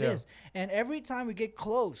is what it is. And every time we get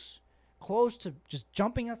close to just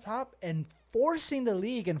jumping up top and forcing the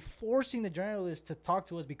league and forcing the journalists to talk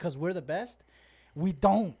to us because we're the best, we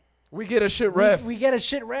don't. We get a shit ref. We get a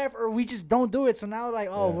shit ref, or we just don't do it. So now,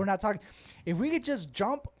 we're not talking. If we could just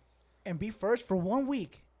jump and be first for 1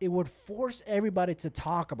 week, it would force everybody to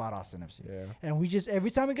talk about Austin FC. Yeah. And we just, every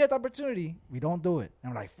time we get the opportunity, we don't do it.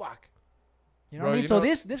 And we're like, fuck. You know Bro, what I mean? So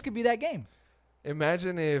this could be that game.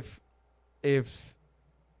 Imagine if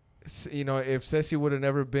Ceci would have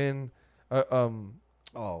never been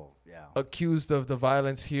accused of the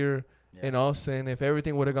violence here in Austin, if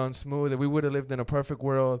everything would have gone smooth, if we would have lived in a perfect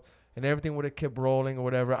world, and everything would have kept rolling or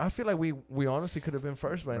whatever, I feel like we honestly could have been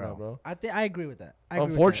first by now, bro. I think I agree with that. I agree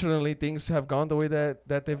with that. Unfortunately, things have gone the way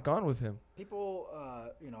that they've gone with him. People,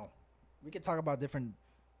 we could talk about different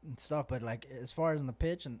stuff, but like as far as on the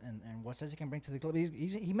pitch and what Ceci can bring to the club,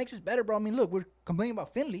 he makes us better, bro. I mean, look, we're complaining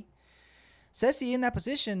about Finley. Ceci in that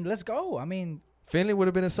position, let's go. I mean, Finley would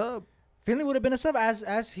have been a sub. Finley would have been a sub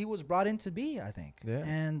as he was brought in to be, I think. Yeah.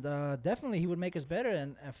 And definitely he would make us better.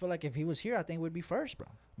 And I feel like if he was here, I think we'd be first, bro.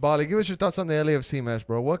 Bali, give us your thoughts on the LAFC match,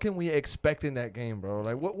 bro. What can we expect in that game, bro?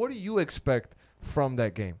 Like, what do you expect from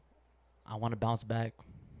that game? I want to bounce back.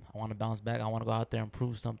 I want to go out there and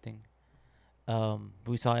prove something.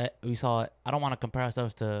 We saw. I don't want to compare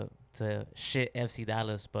ourselves to shit FC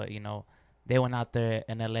Dallas, but they went out there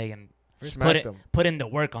in LA and put in the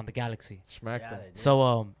work on the Galaxy. Smacked them.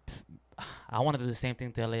 So I want to do the same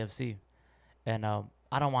thing to LAFC, and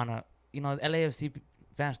I don't want to. LAFC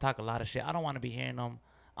fans talk a lot of shit. I don't want to be hearing them.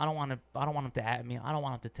 I don't want them to at me. I don't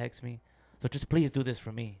want them to text me. So just please do this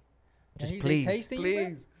for me. Just please.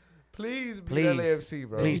 Please beat LAFC,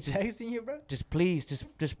 bro. Please, He texting you, bro? Just please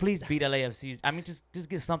beat LAFC. I mean, just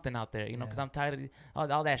get something out there, because I'm tired of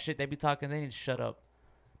all that shit they be talking. They need to shut up.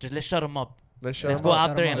 Let's shut them up. Let's go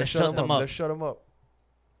out there and let's shut them up. Let's shut them up.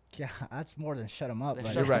 Yeah, that's more than shut him up.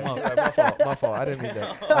 Let's You're shut right. them You're up. right. My fault. I didn't mean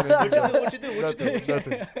that. What you do?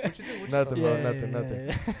 Nothing, bro. Yeah, Nothing.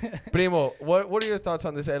 yeah. Primo, what are your thoughts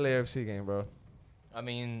on this LAFC game, bro? I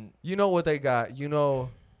mean, You know what they got. You know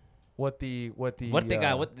what they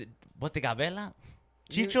got? What they got? Vela,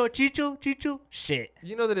 Chicho. Shit.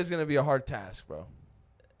 You know that it's gonna be a hard task, bro.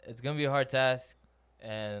 it's gonna be a hard task,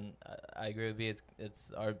 and I agree with you.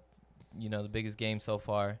 It's our, the biggest game so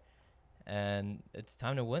far, and it's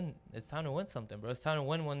time to win. It's time to win something, bro. It's time to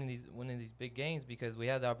win one of these big games because we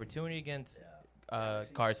had the opportunity against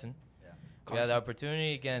Carson. Yeah. We had the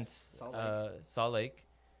opportunity against Salt Lake,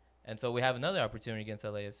 and so we have another opportunity against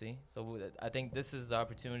LAFC. So I think this is the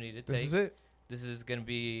opportunity to This take. is it. This is gonna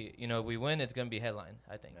be, if we win, it's gonna be headline.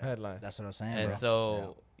 I think. Headline. That's what I was saying, And bro.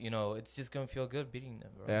 so, it's just gonna feel good beating them,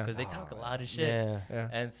 bro. Yeah. Because they talk a lot of shit. Yeah. Yeah.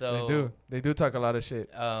 And so They do talk a lot of shit.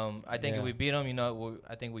 I think Yeah. if we beat them,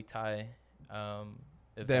 I think we tie.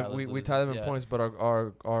 If Then Dallas we loses. tie them in Yeah. points, but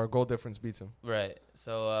our goal difference beats them. Right.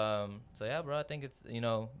 So yeah, bro. I think it's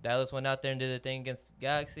Dallas went out there and did their thing against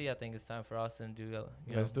Galaxy. I think it's time for Austin to do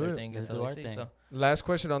Let's do their it. thing Let's against do our LAFC. thing. So Last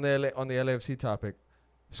question on the LAFC topic.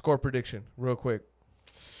 Score prediction, real quick.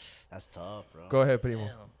 That's tough, bro. Go ahead, Primo.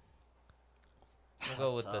 damn. I'm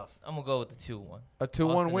gonna go with the 2-1 A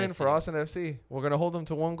 2-1 Austin win FC. for Austin FC. We're gonna hold them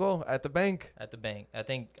to one goal at the bank. at the bank. I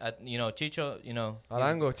think Chicho.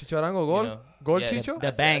 Arango, Chicho Arango, goal. Goal, yeah, Chicho. The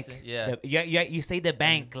That's bank. yeah. You say the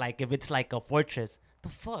bank like if it's like a fortress. The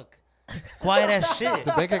fuck? Quiet ass shit.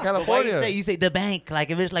 The bank in But why California. you say the bank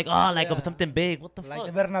like if it's like Yeah. something big. What the Like fuck?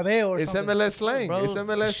 the Bernabeu or It's something. MLS slang. Bro, It's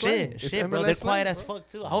MLS slang. It's shit, bro. MLS They're slang, quiet as bro. fuck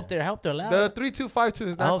too. I hope they're loud. The 3-2-5-2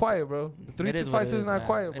 is I not hope- quiet, bro. The It is 3-2-5-2 is not man.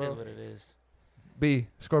 quiet, It bro. is what it is. B,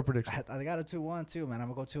 score prediction. I got a 2-1 too, man. I'm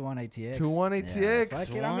gonna go 2-1 ATX. 2-1 ATX. Fuck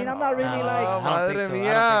it. I mean, 2-1? I'm not really Nah, like. Ah, I don't think madre so.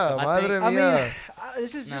 mia, I don't think so. madre I mia. mean,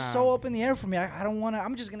 this is just Nah. so up in the air for me. I don't want to.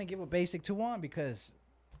 I'm just gonna give a basic 2-1 because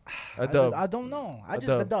A dub. I don't know. A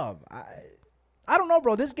The dub. I don't know,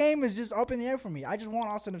 bro. This game is just up in the air for me. I just want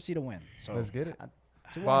Austin FC to win. So Let's get it.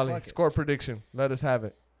 2-1. Bali, fuck it. score prediction. Let us have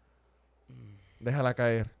it. Déjala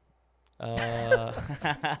caer.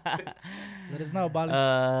 Let us know,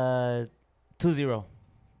 Bali. 2-0.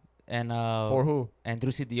 And For who? and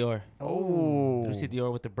Drusi Dior. Oh. Drusi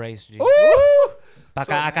Dior with the brace. G. Ooh. A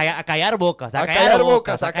callar bocas. A callar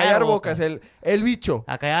bocas. A callar bocas. El bicho.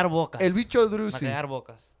 A callar bocas. El bicho A Drusi. callar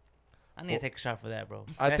bocas. I need to take a shot for that, bro.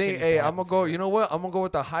 I That think, shit needs hey, to I'm happen going to for go, real. you know what? I'm going to go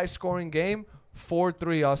with a high scoring game.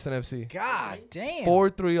 4-3 Austin FC. God damn.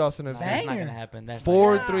 4-3 Austin No, FC. that's not Banger. gonna happen. That's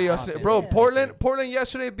 4-3 Wow. Austin. Yeah. Bro, Yeah. Portland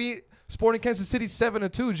yesterday beat Sporting Kansas City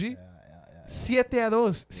 7-2, G.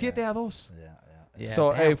 7-2. 7-2. Yeah,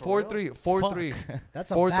 So, damn, hey, for 4-3. Fuck. 4-3.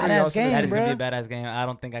 That's a 4-3 badass Austin. game, That is bro. gonna be a badass game. I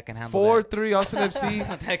don't think I can handle 4-3 Austin FC.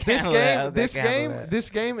 that. This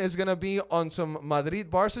game is gonna be on some Madrid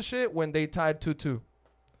Barca shit when they tied 2-2.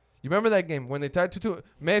 You remember that game when they tied 2-2?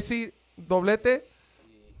 Messi doblete,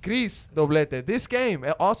 Chris doblete. This game,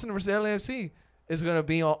 Austin versus LAFC, is gonna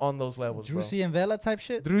be on those levels, bro. Drusi and Vela type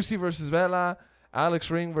shit. Drusi versus Vela,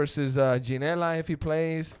 Alex Ring versus Ginella if he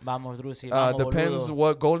plays. Vamos, Drusi. Vamos, Depends boludo.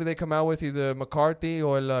 what goalie they come out with, either McCarthy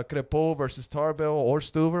or Crepeau versus Tarbell or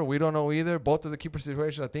Stuver. We don't know either. Both of the keeper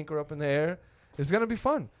situations I think are up in the air. It's gonna be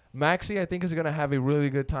fun. Maxi, I think, is gonna have a really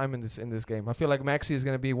good time in this game. I feel like Maxi is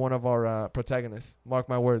gonna be one of our protagonists. Mark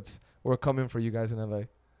my words. We're coming for you guys in LA.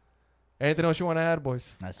 Anything else you want to add,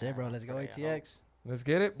 boys? That's it, bro. Let's go Yeah. ATX. Let's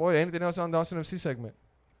get it, boy. Anything else on the Austin FC segment?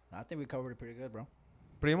 I think we covered it pretty good, bro.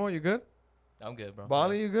 Primo, you good? I'm good, bro.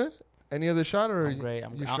 Bali, you good? Any other shot or I'm great.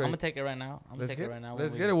 I'm straight? gonna take it right now. I'm gonna Let's take get it right now.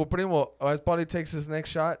 Let's when get it. Well, Primo, as Bali takes his next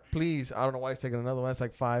shot, please. I don't know why he's taking another one. It's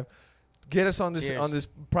like 5. Get us on this Cheers.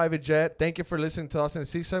 private jet. Thank you for listening to us in the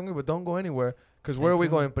C segment, but don't go anywhere because Stay where are we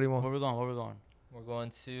tuned. going, Primo? Where we going? Where we going? We're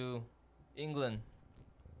going to England,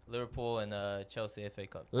 Liverpool, and Chelsea FA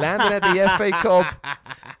Cup. Landing at the FA Cup.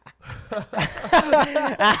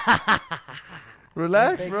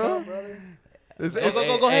 Relax, bro. Is, Go is,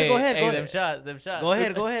 ahead, go ahead, Hey, go them ahead. shots, them shots. Go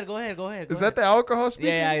ahead. is that the alcohol speaking?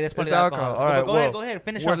 Yeah, that's probably It's the alcohol. All right, Go well, ahead, go ahead.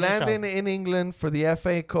 Finish we're off, finish off. landing in England for the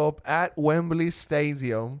FA Cup at Wembley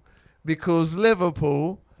Stadium because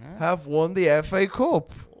Liverpool Huh? have won the FA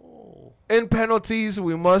Cup. Oh. In penalties,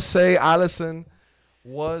 we must say Alisson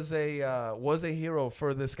was a hero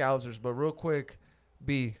for the Scousers. But real quick,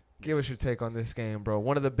 B, give us your take on this game, bro.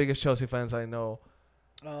 One of the biggest Chelsea fans I know.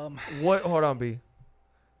 What? Hold on, B.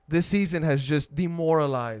 This season has just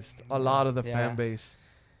demoralized a lot of the Yeah. fan base.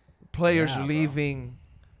 Players Yeah, bro. leaving.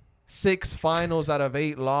 6 finals out of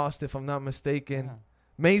 8 lost, if I'm not mistaken. Yeah.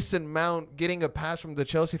 Mason Mount getting a pass from the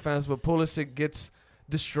Chelsea fans, but Pulisic gets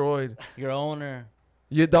destroyed. Your owner.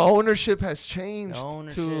 The ownership has The changed to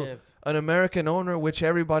ownership. an American owner, which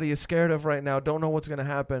everybody is scared of right now. Don't know what's going to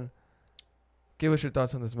happen. Give us your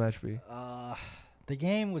thoughts on this match, B. The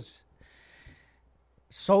game was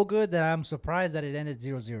so good that I'm surprised that it ended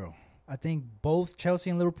 0-0. I think both Chelsea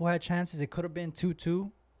and Liverpool had chances. It could have been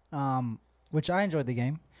 2-2, which I enjoyed the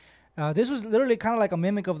game. This was literally kind of like a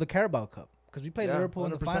mimic of the Carabao Cup because we played Yeah, Liverpool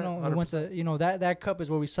in the 100%, final. And we went to, that cup is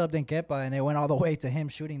where we subbed in Kepa, and they went all the way to him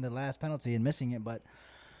shooting the last penalty and missing it. But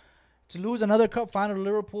to lose another cup final to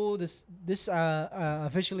Liverpool, this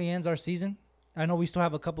officially ends our season. I know we still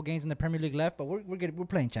have a couple games in the Premier League left, but we're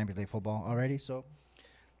playing Champions League football already. So,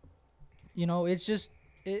 it's just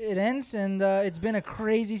it ends, and it's been a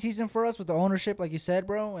crazy season for us with the ownership, like you said,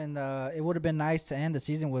 bro. And it would have been nice to end the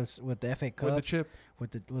season with the FA Cup, With the chip.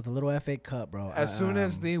 with the little FA Cup, bro. As soon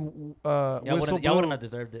as the Y'all whistle wouldn't blew, have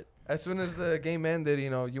deserved it. as soon as the game ended,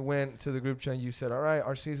 you went to the group chat and you said, all right,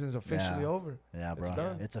 our season's officially Yeah. over. yeah, bro, it's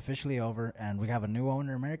done. it's officially over, and we have a new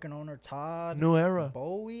owner, American owner, Todd New era.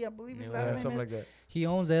 Bowie, I believe his New last era. Yeah, name something is. like that. He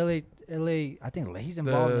owns LA. I think he's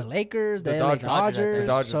involved in the Lakers, the, the LA Dodgers. Dodgers. The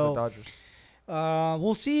Dodgers. So The Dodgers.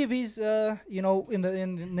 we'll see if he's in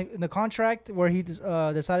the contract where he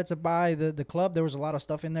decided to buy the club. There was a lot of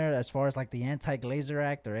stuff in there as far as like the anti-Glazer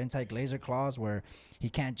Act or anti-Glazer clause where he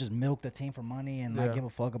can't just milk the team for money and Yeah. not give a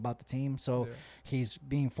fuck about the team. So Yeah. he's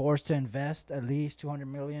being forced to invest at least 200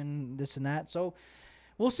 million, this and that. So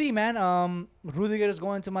we'll see, man. Rudiger is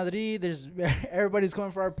going to Madrid. There's everybody's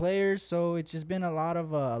going for our players. So it's just been a lot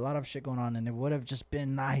of shit going on, and it would have just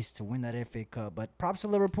been nice to win that FA Cup. But props to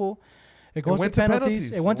Liverpool. It goes to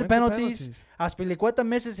penalties. It went to penalties. Aspilicueta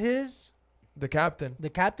misses his. The captain. The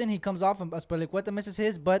captain, he comes off, and Aspilicueta misses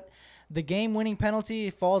his, but the game-winning penalty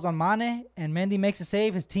falls on Mane, and Mendy makes a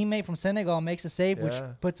save. His teammate from Senegal makes a save, which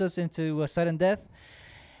Yeah. puts us into a sudden death.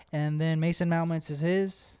 And then Mason Mount misses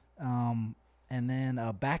his. And then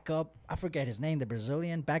backup, I forget his name, the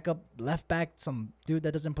Brazilian backup left back, some dude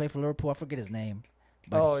that doesn't play for Liverpool. I forget his name.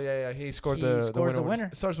 But Oh, yeah. He scored he the scores the winner.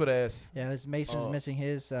 winner. Starts with an S. Yeah, this Mason's Oh. missing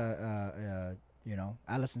his.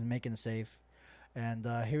 Allison's making the save. And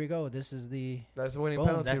here we go. This is the That's the winning Boom.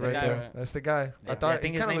 penalty That's the right guy, there. right? That's the guy. I I thought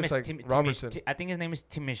think he his kind of name looks is like Robertson. I think his name is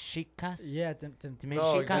Timishikas. yeah. No,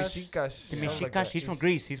 Timishikash. Gashikash. Something like that. He's from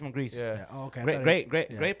Greece. He's from Greece. Yeah. Oh, okay. I Great, thought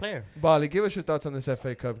yeah. great player. Bali, give us your thoughts on this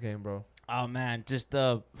FA Cup game, bro. Oh man, just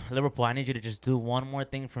Liverpool. I need you to just do one more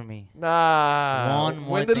thing for me. Nah. One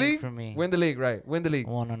more Win the thing league? for me. Win the league, right. Win the league.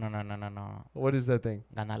 Oh no. What is that thing?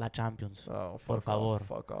 Ganar la Champions. Oh, Por fuck favor. off.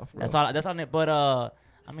 Fuck off, bro. That's all. But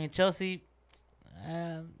I mean Chelsea.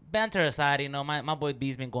 Banter aside, my boy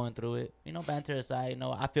B's been going through it. Banter aside,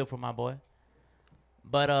 I feel for my boy.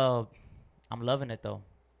 But I'm loving it though.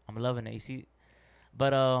 I'm loving it. You see,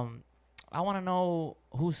 but I want to know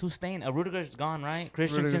who's staying. Rudiger's gone, right?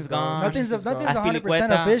 Christensen's gone. Nothing's Christensen's gone. 100%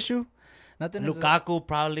 Aspilicueta. official. Nothing is Lukaku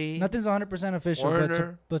probably. nothing's 100% official.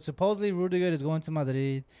 Warner. But supposedly Rudiger is going to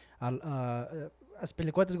Madrid.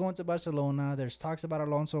 Aspilicueta is going to Barcelona. There's talks about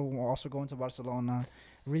Alonso also going to Barcelona.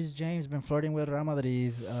 Reece James been flirting with Real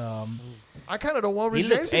Madrid. I kind of don't want Rich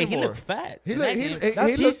He James he anymore. looked fat. He In look- that he- game. he-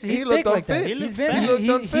 That's looked- he's looked thick like that. unfit. He He's looked been fat. He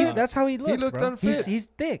looked unfit. that's how he looks. looked bro. unfit. He's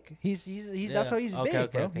thick. He's that's Yeah. how he's Okay, big,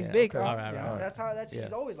 okay, bro. okay, He's okay. big. All right, you all know, right. That's how he's Yeah.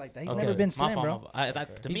 always like that. He's Okay. never been My slim, fault, bro. my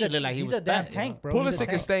fault. To me, He's it looked like he he's was a damn fat, tank, bro. He's a Pulisic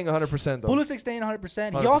tank. is staying 100% though. Pulisic staying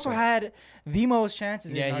 100%. He also 100%. had the most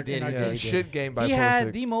chances. Yeah, in he our, did, in our he Yeah, team. did. shit game by He had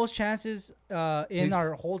Pulisic. the most chances in He's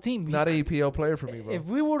our whole team. Not an EPL player for me, bro. If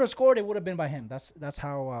we would have scored, it would have been by him. That's how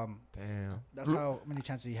Damn. how many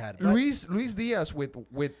chances he had. But Luis Diaz with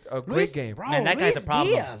a great game. Bro, Man, that guy's a Luis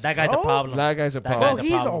problem. Diaz, That guy's a bro. problem. That guy's a That problem. guy's Bro, a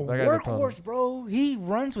he's a problem. That guy's a problem. workhorse, bro. He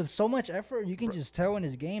runs with so much effort. You can just tell in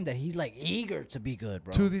his game that he's like eager to be good,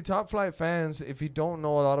 bro. To the top flight fans, if you don't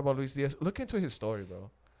know a lot about Luis Diaz, look into his story, bro.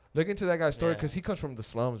 Look into that guy's story Yeah. because he comes from the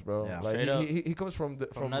slums, bro. Yeah. Like Straight up. he comes from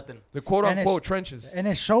Nothing. the quote And unquote trenches. And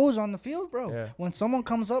it shows on the field, bro. Yeah. When someone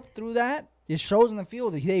comes up through that, it shows on the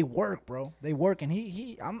field that they work, bro. They work, and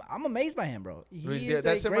I'm amazed by him, bro. He Luis is Diaz,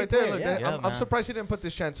 that's a it great right there. player, Look, yeah. Yeah, I'm man. surprised he didn't put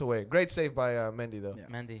this chance away. Great save by Mendy though. Yeah.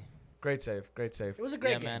 Mendy. Great save. Great save. It was a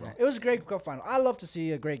great Yeah, game, man. bro. It was a great cup final. I love to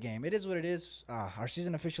see a great game. It is what it is. Our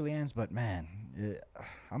season officially ends, but man,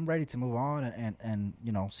 I'm ready to move on and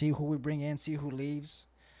see who we bring in, see who leaves.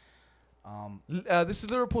 This is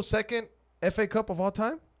Liverpool's second FA Cup of all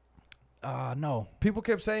time. No, People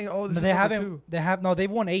kept saying, "Oh, this no, is they number haven't. two."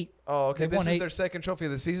 They've won 8. Oh, okay. they've This won is 8. their second trophy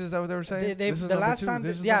of the season. Is that what they were saying? This is The number last two. time,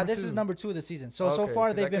 This is yeah, number this is two. number 2 of the season. So Okay, far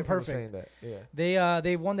 'cause they've I been kept people perfect. saying that. Yeah.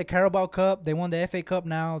 They won the Carabao Cup. They won the FA Cup.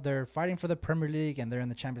 Now they're fighting for the Premier League and they're in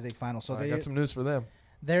the Champions League final. So I got some news for them.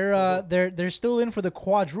 they're still in for the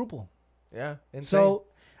quadruple. Yeah. Insane. So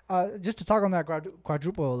just to talk on that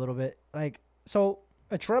quadruple a little bit, like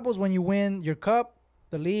a treble is when you win your cup,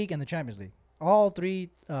 the league, and the Champions League. All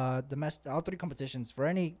three all three competitions for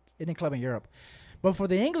any club in Europe. But for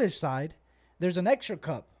the English side, there's an extra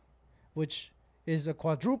cup, which is a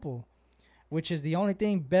quadruple, which is the only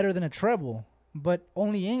thing better than a treble. But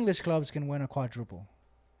only English clubs can win a quadruple.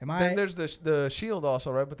 Then there's the Shield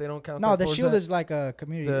also, right? But they don't count. No, that the towards Shield that. is like a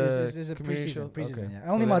community. The It's a community preseason. shield? Preseason, Okay. yeah.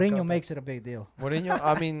 So Only they don't Mourinho count makes it a big deal. Mourinho.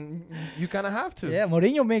 I mean, you kind of have to. Yeah,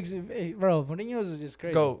 Mourinho makes it, bro. Mourinho is just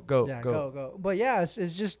crazy. Go. Yeah, go. But yeah, it's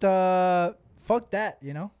just fuck that,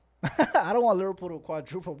 I don't want Liverpool to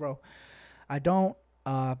quadruple, bro. I don't.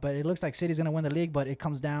 But it looks like City's gonna win the league, but it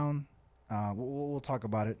comes down. We'll talk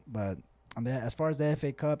about it. But as far as the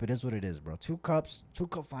FA Cup, it is what it is, bro. 2 cup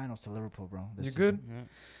finals to Liverpool, bro. this You season. good?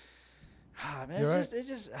 Yeah. Man, You're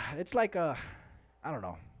it's like I don't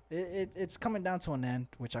know. It's coming down to an end,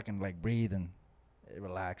 which I can like breathe and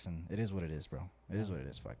relax, and it is what it is, bro. It is what it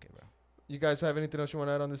is. Fuck it, bro. You guys have anything else you want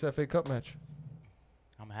to add on this FA Cup match?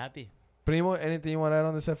 I'm happy. Primo, anything you want to add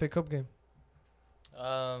on this FA Cup game?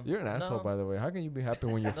 You're an no, asshole, by the way. How can you be happy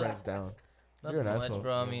when your friend's down? Nothing You're an much, asshole,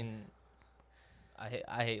 bro. I bro. mean,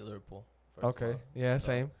 I hate Liverpool. first of Okay. all. Yeah, So-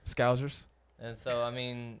 same. Scousers. And so I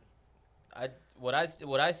mean, what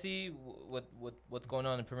I see what's going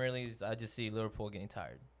on in the Premier League is I just see Liverpool getting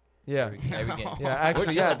tired. Yeah. Every game. Yeah, actually,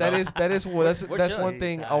 We're yeah, chilling, that is well, that's We're that's chilling. one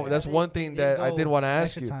thing. Oh, That's They- one they thing that I go did want to ask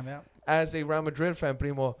extra you. time, yeah. As a Real Madrid fan,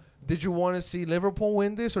 Primo, did you want to see Liverpool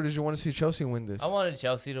win this, or did you want to see Chelsea win this? I wanted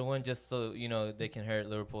Chelsea to win just so they can hurt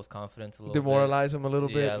Liverpool's confidence a little Demoralize them a little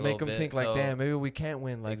Yeah, bit, a make little them bit. think like, So- damn, maybe we can't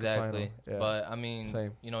win bit. like Exactly. the final. Yeah. But I mean,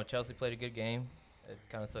 Same. Chelsea played a good game. It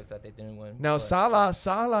kind of sucks that they didn't win. Now but-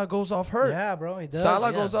 Salah goes off hurt. Yeah, bro, he does.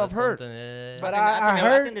 Salah Yeah, goes but off hurt. something, But I I think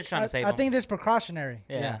heard. they're trying to save I him. think this precautionary.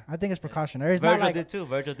 Yeah. Yeah, I think it's precautionary. It's Virgil not like did too.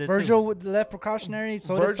 Virgil did too. Virgil left precautionary.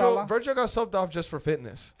 So did Salah Virgil got subbed off just for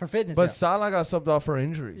fitness, for fitness. but yeah. Salah got subbed off for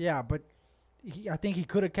injury. Yeah, but I think he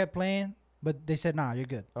could have kept playing, but they said, "Nah, you're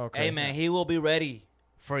good." Okay. Hey man, he will be ready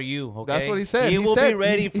for you. Okay. That's what he said. He will said, be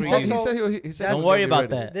ready for he you. Said, he Also, said he said Don't he'll worry be about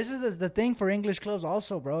ready. that. This is the thing for English clubs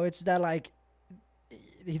also, bro. It's that like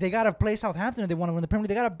they gotta play Southampton if they want to win the Premier League.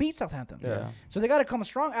 They gotta beat Southampton. Yeah. So they gotta come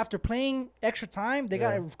strong after playing extra time. They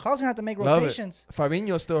Yeah. got clubs gonna have to make Love it. rotations.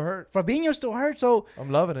 Fabinho's still hurt. Fabinho's still hurt, so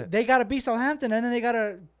I'm loving it. they gotta beat Southampton, and then they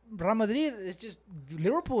gotta Real Madrid. It's just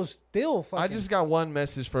Liverpool is still fucking. I just got one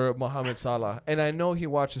message for Mohamed Salah, and I know he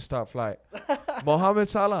watches Top Flight. Mohamed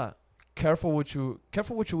Salah, careful what you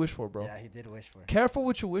wish for, bro. Yeah, he did wish for it. Careful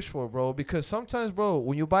what you wish for, bro, because sometimes, bro,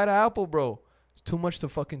 when you bite an apple, bro, it's too much to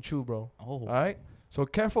fucking chew, bro. Oh. All right? So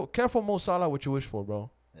careful Mo Salah what you wish for, bro.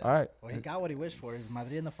 Yeah. All right? Well, he got what he wished for. It's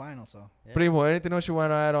Madrid in the final, so. Yeah. Primo, anything else you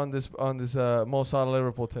want to add on this Mo Salah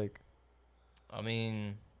Liverpool take? I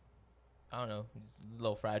mean, I don't know. It's a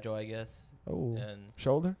little fragile, I guess. Oh, And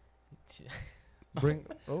shoulder? Bring.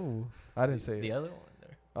 Oh, I didn't say the it. other one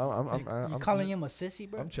there. You I'm calling him a sissy,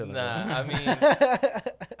 bro? I'm chilling. Nah, bro.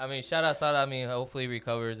 I mean, shout out Salah. I mean, hopefully he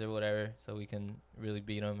recovers or whatever, so we can really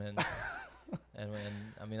beat him. And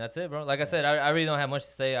I mean, that's it, bro. Like I said, I really don't have much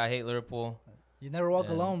to say. I hate Liverpool. You never walk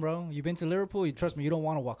Yeah. alone, bro. You been to Liverpool? You trust me. You don't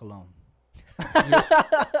want to walk alone.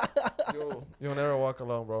 You'll never walk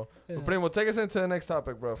alone, bro. But Primo, take us into the next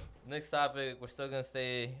topic, bro. Next topic, we're still gonna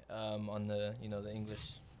stay on the the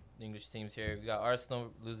English teams here. We got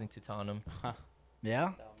Arsenal losing to Tottenham.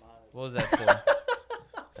 Yeah. What was that score?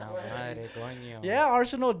 Madre, coño. Yeah,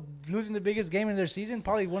 Arsenal losing the biggest game in their season,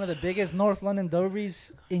 probably one of the biggest North London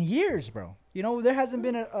derbies in years, bro. You know, there hasn't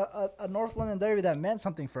been a North London derby that meant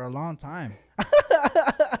something for a long time.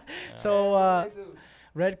 So,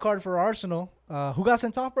 red card for Arsenal. Who got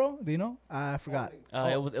sent off, bro? Do you know? I forgot.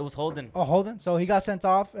 It was Holden. Oh, Holden. So he got sent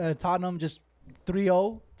off. Tottenham just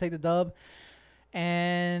 3-0, take the dub.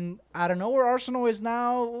 And I don't know where Arsenal is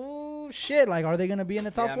now. Ooh, shit. Like, are they going to be in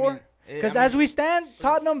the top four? Because as we stand,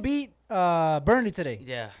 Tottenham beat Burnley today.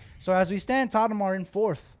 Yeah. So as we stand, Tottenham are in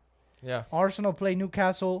fourth. Yeah. Arsenal play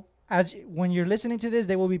Newcastle. When you're listening to this,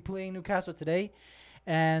 they will be playing Newcastle today.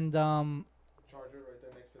 And Charger right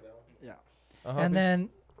there next to that one. yeah. And then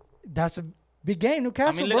that's a big game,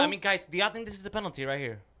 Newcastle, bro. I mean, guys, do y'all think this is a penalty right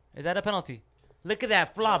here? Is that a penalty? Look at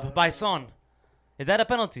that flop by Son. Is that a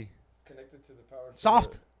penalty? Connected to the power.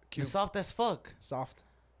 Soft. It's soft as fuck. Soft.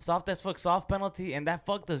 Soft as fuck. Soft penalty, and that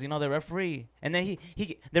fucked us. The referee. And then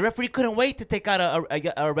the referee couldn't wait to take out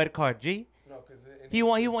a red card. G. No, because He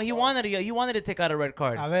wanted to take out a red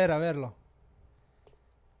card. A verlo.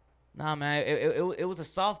 Nah, man, it was a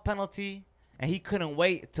soft penalty, and he couldn't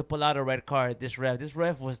wait to pull out a red card. This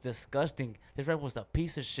ref was disgusting. This ref was a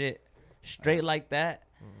piece of shit, straight like that.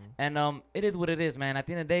 And it is what it is, man. At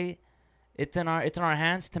the end of the day, it's in our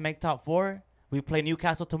hands to make top four. We play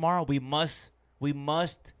Newcastle tomorrow. We must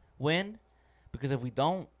win, because if we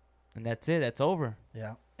don't, then that's it. That's over.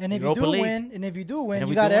 Yeah. And if you Europa do League. win, And if you we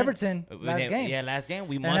got do win, Everton last game. Yeah, last game.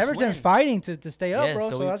 We And must Everton's win. fighting to stay up, Yes, bro.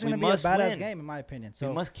 so So that's we going to be a must badass win. game, in my opinion. So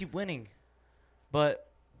We must keep winning. But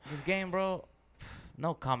this game, bro,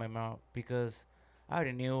 no comment, bro, because I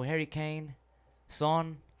already knew Harry Kane,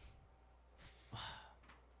 Son.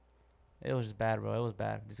 It was just bad, bro. It was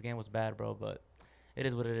bad. This game was bad, bro. But it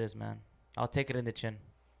is what it is, man. I'll take it in the chin.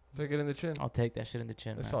 Take it in the chin. I'll take that shit in the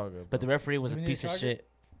chin, It's man. all good. But the referee was Do a we need piece a of charger? shit.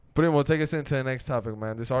 Primo, take us into the next topic,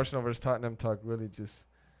 man. This Arsenal versus Tottenham talk really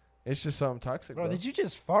it's just something toxic, bro, bro. did you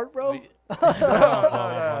just fart, bro? My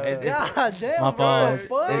fault. It's- God damn, my bro.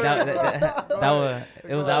 fault. Fuck.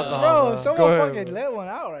 It was alcohol, Bro, bro. someone Go ahead, fucking bro. let one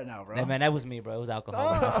out right now, bro. Hey, man, that was me, bro. It was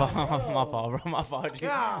alcohol. Bro. My fault, bro. My fault, G.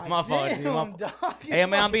 God My fault, G. damn, dog. Hey,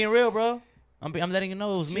 man, I'm being real, bro. I'm letting you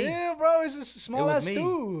know it was me. Yeah, bro, it's a small was ass me.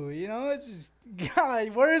 stew. You know, it's just God.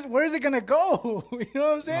 Where's it gonna go? You know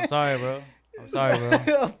what I'm saying? I'm sorry, bro. I'm sorry, bro.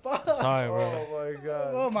 Fuck. Sorry, bro. Oh my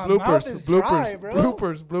god. Oh, my mouth is dry, bro.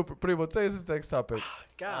 bloopers. Primo, say this next topic.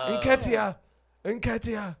 God.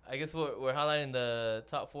 Nketiah. I guess we're highlighting the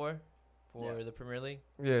top four for the Premier League.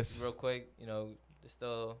 Yes. Real quick, there's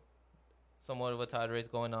still somewhat of a tide race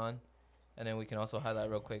going on, and then we can also highlight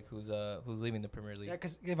real quick who's leaving the Premier League. Yeah,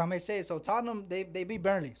 because if I may say it, so Tottenham they beat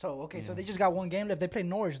Burnley. So so Yeah. they just got one game left. They play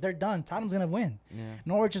Norwich. They're done. Tottenham's gonna win. Yeah.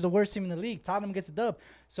 Norwich is the worst team in the league. Tottenham gets the dub.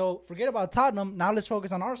 So forget about Tottenham. Now let's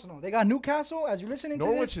focus on Arsenal. They got Newcastle. As you're listening to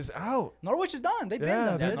Norwich this, is out. Norwich is done. They beat Yeah,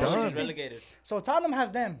 them. they're They're the done. shittiest Norwich is team. relegated. So Tottenham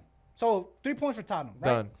has them. So 3 points for Tottenham. Right?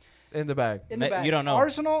 Done. In the bag. In the Ma- back. you don't know.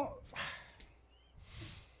 Arsenal.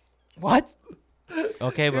 What?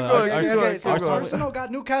 Okay, Keep but going, Okay, keep okay, going, so keep going. Arsenal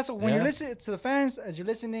got Newcastle. When you Yeah. listen to the fans, as you're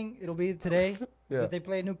listening, it'll be today Yeah. that they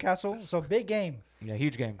play Newcastle. So big game. yeah,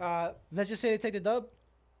 huge game. Let's just say they take the dub.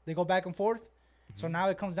 They go back and forth. So now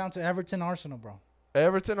it comes down to Everton, Arsenal, bro.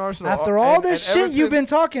 Everton, Arsenal. After all and this shit you've been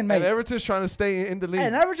talking, and mate. Everton's trying to stay in the league.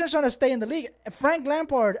 And Everton's trying to stay in the league. Frank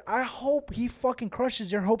Lampard, I hope he fucking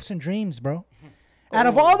crushes your hopes and dreams, bro. Out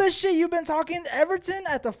of all this shit you've been talking, Everton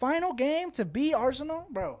at the final game to beat Arsenal,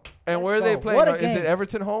 bro. And let's where are they go. playing? What a Is it game.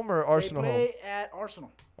 Everton home or Arsenal they home? play at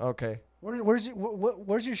Arsenal. Okay.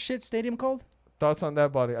 Where's your shit stadium called? Thoughts on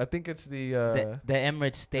that, body? I think it's the The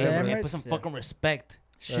Emirates Stadium. Yeah, Emirates? put some Yeah. fucking respect.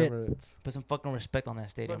 Shit. Emirates. Put some fucking respect on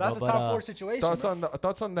that stadium, But that's bro. a top four situation.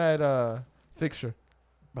 Thoughts on that fixture?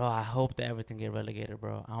 Bro, I hope that Everton get relegated,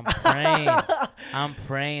 bro. I'm praying. I'm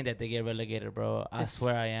praying that they get relegated, bro. I It's-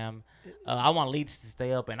 swear I am. I want Leeds to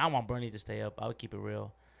stay up, and I want Burnley to stay up. I would keep it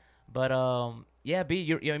real. But yeah,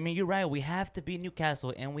 you're right. We have to beat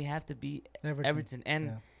Newcastle, and we have to beat Everton. And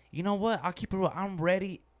Yeah. you know what? I'll keep it real. I'm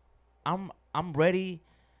ready. I'm ready.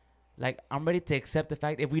 Like, I'm ready to accept the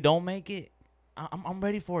fact if we don't make it, I'm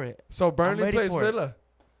ready for it. So Burnley ready plays for it. Villa,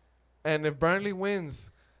 and if Burnley wins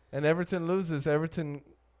and Everton loses, Everton.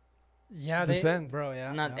 Yeah, Descend. bro.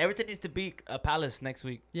 Yeah. Now, yeah. Everton needs to beat Palace next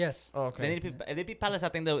week. Yes. Oh, They okay. need to beat, if they beat Palace, I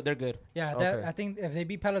think they're good. Yeah. Okay. I think if they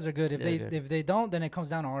beat Palace, are good. If They're they good. if they don't, then it comes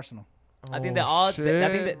down to Arsenal. I think Oh, the odds. I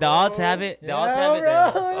think shit, the odds bro. have it. The odds have it.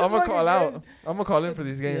 that- I'm gonna call out. I'm gonna call in for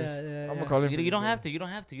these games. Yeah, yeah, I'm yeah. gonna call in. for You these don't games. have to. You don't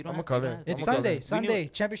have to. You don't I'ma have call to. in. It's I'ma call Sunday. in. Sunday.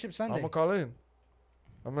 Championship I'm Sunday. gonna call in.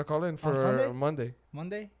 I'm gonna call in for Sunday? Monday.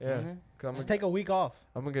 Monday. Yeah. Mhm. 'Cause Just take a week off.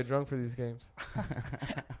 I'm gonna get drunk for these games.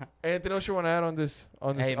 Anything else you want to add on this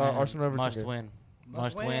Hey, man, Arsenal Everton must game? win. Must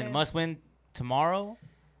Must win. win. Must win tomorrow,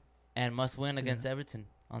 and must win against Everton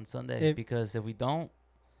on Sunday. If- Because if we don't,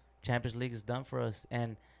 Champions League is done for us.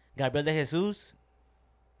 And Gabriel de Jesus,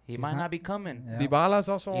 he He's might not- not be coming. Yeah. Dybala's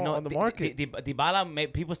also You know, on the market.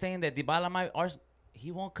 Dybala, people saying that Dybala might,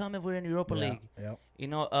 he won't come if we're in Europa Yeah, League. Yep. You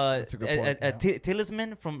know, That's a good point.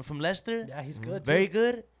 Tielemans from Leicester, Yeah, he's good. very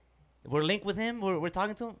good. We're linked with him. We're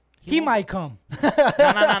talking to him. He won't- might come.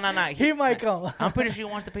 No. He might come. I'm pretty sure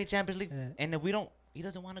he wants to play Champions League, Yeah. and if we don't, he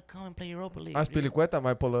doesn't want to come and play Europa League. Aspilicueta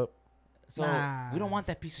might pull up. So we don't want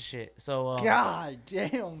that piece of shit. So God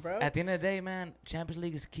damn, bro. at the end of the day, man, Champions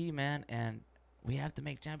League is key, man, and we have to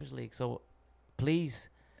make Champions League. So please,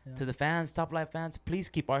 Yeah. to the fans, Top Life fans, please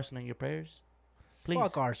keep Arsenal in your prayers. Please.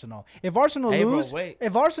 Fuck Arsenal. If Arsenal Hey, bro, lose, wait.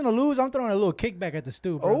 if Arsenal lose, I'm throwing a little kickback at the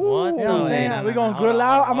stew, bro. Oh, What You know what I'm the- saying? Hey, We're gonna hold grill on,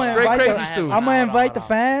 out. hold I'm on, gonna Straight invite crazy the, stew. I'm gonna invite the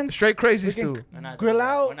Hold on. fans. Straight crazy We can stew. We're not grill doing that.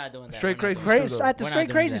 out. We're not doing that. Straight We're not crazy doing stew, that. though. At the We're not Straight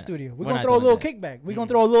doing Crazy that. Studio. We're We're gonna not throw a doing little that. kickback. We're gonna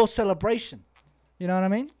throw a little celebration. You know what I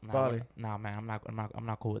mean? Nah, Bali. Nah, man, I'm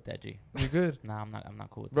not cool with that, G. You good, Nah, I'm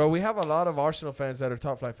not cool with bro? that. We have a lot of Arsenal fans that are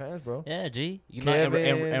Top Flight fans, bro. Yeah, G. You know, and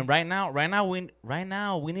Kevin. right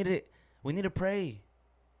now we need to pray.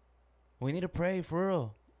 We need to pray for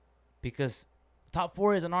real, because top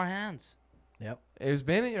 4 is in our hands. Yep. It's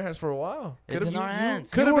been in your hands for a while. It's in our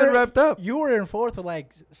hands. Could have You been were- wrapped up. You were in fourth with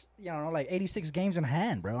like 86 games in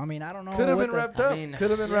hand, bro. I mean, I don't know. Could have what been the- wrapped I up. mean,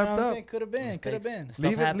 Could have been You know wrapped what I'm up. saying? Could have been. Could have Mistakes. been. Stuff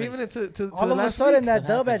Leaving happens. it to All the of a last sudden, week. that Stuff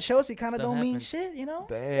dub at happens. Chelsea kind of Stuff don't mean happens. shit, you know?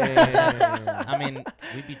 Damn. I mean,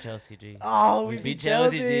 we beat Chelsea, G. Oh, we we beat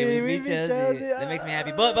Chelsea, G. We beat Chelsea. Chelsea. That makes me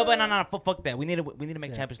happy. But no, fuck that. We need to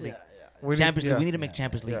make Champions League. We need- Champions League. yeah. We need to make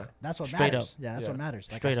Champions League. Yeah. That's what Straight matters. up. Yeah, that's Yeah. what matters.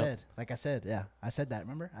 Like Straight I up. said. Like I said. Yeah, I said that.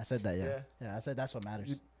 Remember? I said that. Yeah. Yeah, I said that's what matters.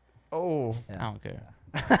 You- Oh, I don't care.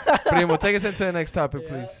 Primo, take us into the next topic, Yeah,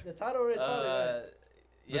 please. The title race. The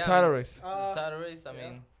Yeah, title race. The title race. I yeah.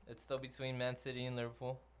 mean, it's still between Man City and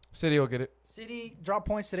Liverpool. City will get it. City drop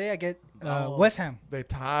points today. I get Oh. West Ham. They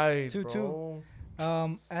tied, 2-2.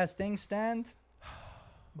 bro. As things stand,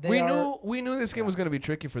 We knew this game was gonna be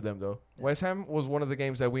tricky for them though. Yeah. West Ham was one of the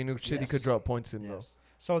games that we knew City Yes. could drop points in though.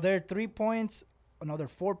 So they're 3 points, another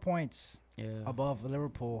 4 points Yeah. above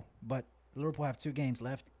Liverpool, but Liverpool have 2 games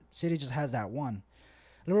left. City just has that one.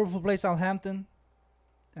 Liverpool plays Southampton,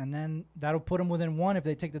 and then that'll put them within 1 if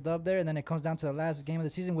they take the dub there, and then it comes down to the last game of the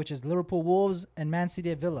season, which is Liverpool Wolves and Man City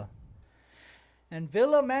at Villa. And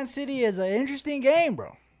Villa Man City is an interesting game,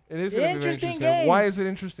 bro, It is gonna be very Interesting interesting. Why games. is it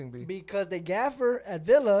interesting, B? because the gaffer at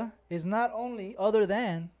Villa is not only other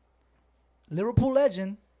than Liverpool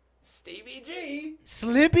legend Stevie G.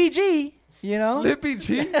 Slippy G. You know, Slippy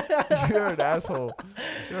G. You're an asshole.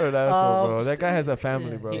 You're an asshole, bro. That guy has a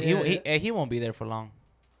family, yeah. bro. He won't be there for long.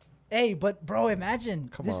 Hey, but bro, imagine.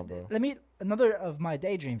 Come this, on, bro. Another of my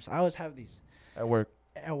daydreams. I always have these At work.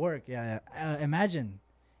 at work. Yeah. Imagine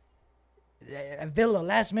Villa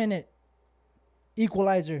last minute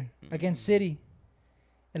equalizer against City,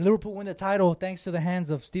 and Liverpool win the title thanks to the hands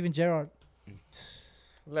of Steven Gerrard,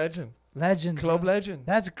 Legend. legend, Club bro. legend.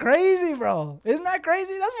 That's crazy, bro. Isn't that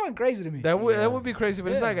crazy? That's one crazy to me. That would be crazy,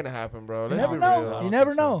 but it's Yeah. not gonna happen, bro. You Let's never be know. real. You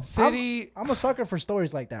never know. City. I'm a sucker for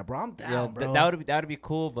stories like that, bro. I'm down, Yeah, bro. that would be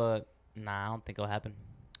cool, but nah, I don't think it'll happen.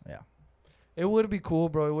 It would be cool,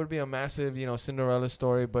 bro. It would be a massive, Cinderella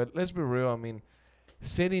story. But let's be real. I mean,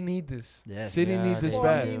 City need this. Yes. City Yeah, need this they Well,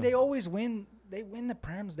 bad. I mean, they always win. They win the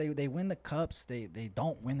Prems. They win the cups. They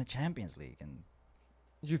don't win the Champions League. And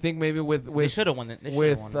You think maybe with They with should have won it. They should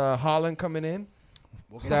with have won it. Holland coming in,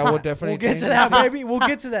 we'll get that to will that. definitely We'll get change to it. that, baby. We'll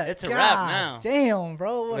get to that. It's a wrap God now. Damn,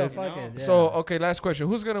 bro. What a Let's- fucking. Yeah. So okay, last question: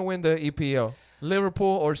 who's gonna win the EPL?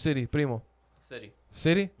 Liverpool or City? Primo. City.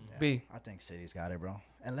 City. Yeah, B. I think City's got it, bro.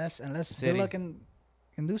 Unless City. Villa can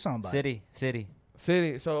do something about it. City.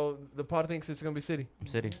 City. So the pod thinks it's gonna be City.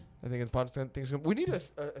 City. I think it's pod thinks it's gonna, we need a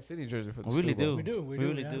City jersey for this. We really too, bro. do. We do. We do,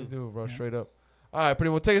 really yeah. do. We do, bro. Yeah. Straight up. All right,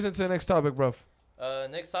 Primo. Take us into the next topic, bro.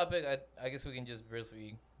 Next topic, I guess we can just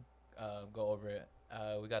briefly go over it.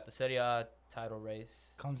 We got the Serie A title race.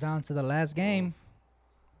 Comes down to the last game.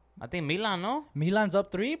 I think Milan, no? Milan's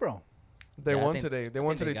up 3, bro. They Yeah, I won think- today. They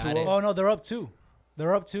won think they today got it. 2-0. Oh no, they're up 2.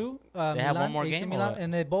 They're up 2. They have one more AC game or Milan, what?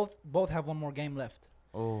 and they both have one more game left.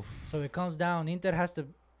 Oh, So it comes down. Inter has to.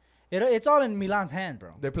 It's all in Milan's hand,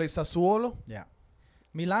 bro. They play Sassuolo.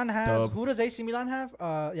 Milan has. Dub. Who does AC Milan have?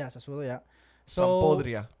 Yeah, Sassuolo. Yeah. So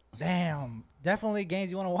Sampdoria. damn, definitely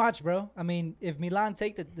games you want to watch, bro. I mean, if Milan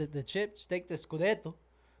take the chips, take the Scudetto,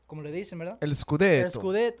 como le dicen, ¿verdad? El El Scudetto.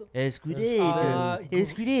 Scudetto. Scudetto.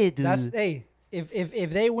 Scudetto. That's hey.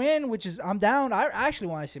 If they win, which is I'm down. I actually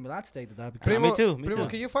want AC Milan to take the dub. because- Me too. Primo,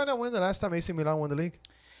 can you find out when the last time AC Milan won the league?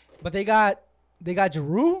 But they got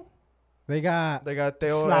Giroud. They got They got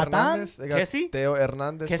Theo Zlatan? Hernandez. They got Kessie? Theo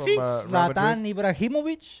Hernandez Kessie? from Real Madrid. Zlatan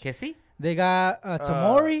Ibrahimovic. Kessie? They got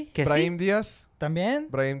Tomori Que sí? Brahim Diaz. también.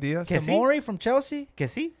 Brahim Diaz. Que sí? Tomori from Chelsea. Que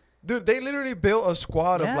sí? Dude, they literally built a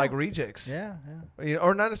squad Yeah. of like rejects. Yeah, yeah. You know,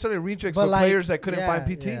 or not necessarily rejects, But but like, players that couldn't yeah, find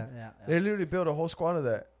PT. yeah. They literally built a whole squad of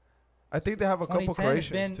that. I think they have a couple 2010,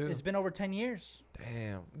 Croatians too. it's been over 10 years.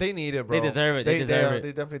 Damn, they need it, bro. They deserve it. They deserve it.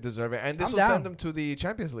 They definitely deserve it, and this I'm will down. send them to the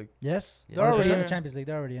Champions League. Yes, Yeah. they're already in the 100%. Champions League.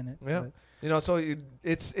 They're already in it. Yeah. But You know, so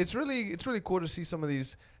it's really cool to see some of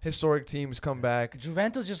these historic teams come back,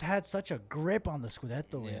 Juventus just had such a grip on the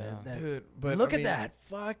Scudetto. Yeah. dude. But look I at mean, that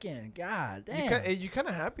fucking god You damn. you're kind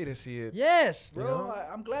of happy to see it. Yes, You bro. know?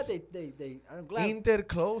 I'm glad they I'm glad. Inter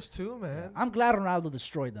close too, man. I'm glad Ronaldo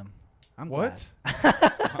destroyed them. I'm What?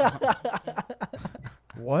 glad.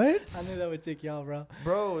 What? I knew that would take y'all, bro.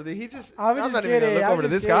 Bro, he just. I'm I'm just not even gonna kidding, look I'm over to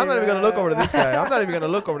just this guy. I'm not even kidding, gonna look bro. over to this guy. I'm not even gonna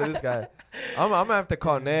look over to this guy. I'm gonna have to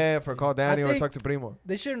call Neff or call Danny or think- talk to Primo.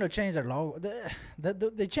 They shouldn't have changed their logo.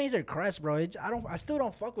 They changed their crest, bro. I still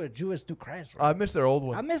don't fuck with Jewish new crest. Bro. I missed their old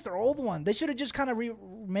one. I missed their old one. They should have just kind of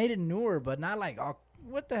made it newer, but not like, oh,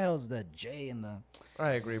 what the hell's the J and the?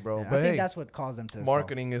 I agree, bro. Yeah, I but think hey, that's what caused them to fall.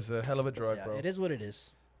 marketing is a hell of a drug, Yeah, bro. it is what it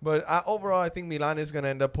is. But overall, I think Milan is gonna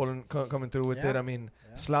end up coming through with Yeah. it. I mean,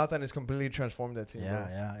 Yeah. Zlatan has completely transformed that team. Yeah, bro.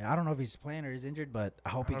 yeah. I don't know if he's playing or he's injured, but I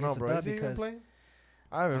hope I he don't know, gets bro. a Is dub he even because playing?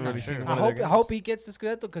 I haven't I'm not really sure. seen. I one of their hope games. he gets the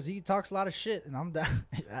Scudetto because he talks a lot of shit, and I'm down.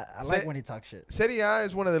 I like Say- when he talks shit. Serie A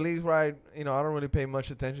is one of the leagues where I don't really pay much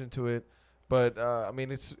attention to it, but I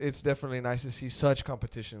mean it's definitely nice to see such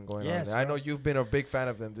competition going Yes, on. There. I bro. know you've been a big fan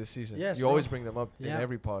of them this season. Yes, you bro. always bring them up Yeah. in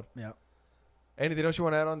every pod. Yeah. Anything else you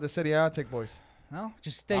want to add on the Serie A, Tech Boys? No,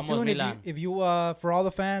 just stay Vamos, tuned. Milan. If you for all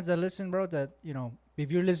the fans that listen, bro, that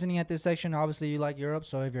if you're listening at this section, obviously you like Europe.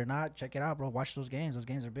 So if you're not, check it out, bro. Watch those games. Those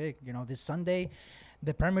games are big. This Sunday,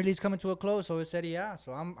 the Premier League's coming to a close, so it's Serie A.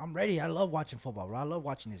 So I'm ready. I love watching football, bro. I love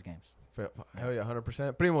watching these games. Hell yeah,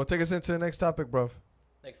 100%. Primo, take us into the next topic, bro.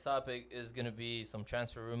 Next topic is gonna be some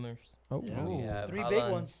transfer rumors. Oh, Yeah. We have 3 big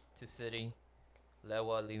Haaland ones. to City,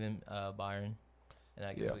 Lewa leaving Bayern, and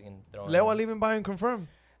I guess Yeah. we can throw. Lewa in- leaving Bayern confirmed.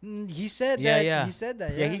 He said Yeah, that. yeah. He said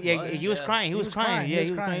that. Yeah, Yeah, he was Yeah. crying. He was crying. Yeah, he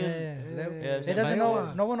was crying. Yeah, Yeah, It doesn't Lewa.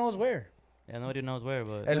 know. No one knows where. Yeah, nobody knows where,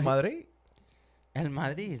 but El Madrid. El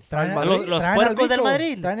Madrid. Traen Madrid. Los traen al puercos del bicho.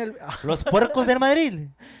 Madrid. Traen el- Los puercos del Madrid.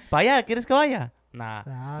 ¿Para allá? ¿Quieres que vaya? Nah.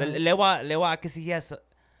 Nah. Lewa, I can see he has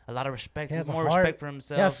a lot of respect. He has a more heart. respect for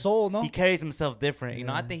himself. Yeah, soul, no? He carries himself different. You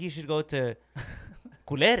know, I Yeah. think he should go to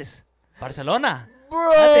Culers, Barcelona. Bro,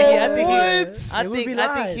 I think he- what? I It would think be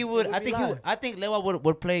I think live. he would. It would I be think he. live. I think Lewa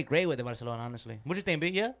would play great with the Barcelona. Honestly, what you think, B?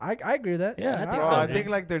 Yeah. I agree with that. Yeah, I think Bro, so, I dude. think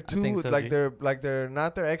like they're I think two, so, like G. they're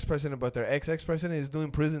not their ex-president, but their ex-president is doing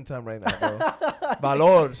prison time right now, bro.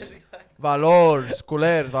 Valors,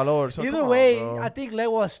 culers, valors. So Either come on, way, bro. I think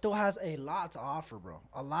Lewa still has a lot to offer, bro.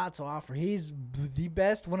 A lot to offer. He's the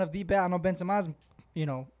best, one of the best. I know Benzema's,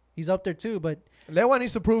 he's up there too, but Lewa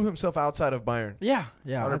needs to prove himself outside of Bayern. yeah,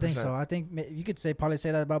 I think 100%. so. I think you could probably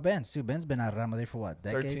say that about Benz too. Ben's been at Real Madrid for what,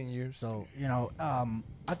 decades? 13 years. So,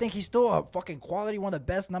 I think he's still a fucking quality, one of the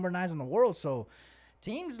best number 9s in the world. So,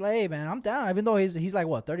 teams lay, man. I'm down. Even though he's like,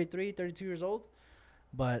 what, 33, 32 years old?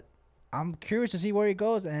 But I'm curious to see where he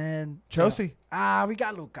goes. And Chelsea. we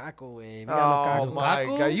got Lukaku, eh. We Oh got Lukaku. my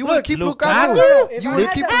Lukaku? God, you Look, would keep Lukaku. Lukaku. If You I would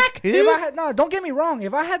had keep. that- if I had, no, don't get me wrong.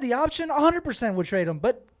 If I had the option, 100% would trade him.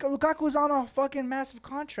 But Lukaku's on a fucking massive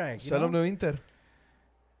contract. Sell him to Inter.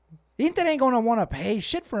 Inter ain't gonna want to pay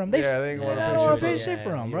shit for him. They Yeah, they ain't gonna don't pay wanna shit for pay him. shit for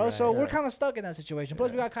Yeah, him, you're bro. right, So you're we're right. kind of stuck in that situation.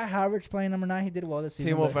 Plus, we got Kai Havertz playing number 9. He did well this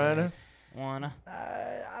season. Timo but, Werner. Wanna?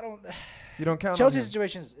 I don't. You don't count on Chelsea's him.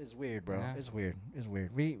 situation is weird, bro. Yeah. It's weird. It's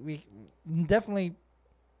weird. We definitely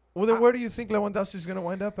Well, then where do you think Lewandowski's gonna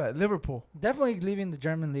wind up at? Liverpool. leaving the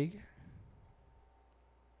German league.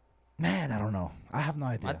 Man, I don't know. I have no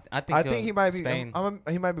idea. I think. I think he might be. Spain.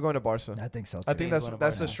 He might be going to Barca. I think so. I too. think Spain's that's going to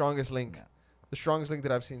that's the Barca. strongest link. Yeah. The strongest link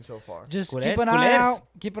that I've seen so far. Just Culer- keep an Culers. eye out.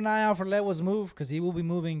 Keep an eye out for Lewa's move because he will be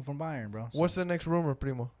moving from Bayern, bro. So. What's the next rumor,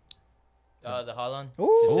 Primo? The Haaland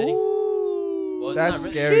Ooh. to City. Well, it's That's not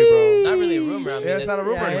really- scary, bro. Not really a rumor. I mean, Yeah, it's not a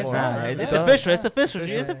rumor yeah, it's anymore. not. Nah, It's it's done. official. It's official.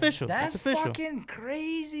 Official. It's official. That's It's official. fucking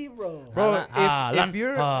crazy, bro. Bro, Haaland, if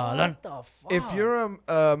you're Haaland. What the fuck? if you're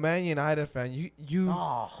a Man United fan, you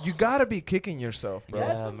Oh. gotta be kicking yourself, bro.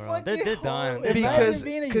 That's Yeah, bro. fucking They're done. horrible. They're done. Because Imagine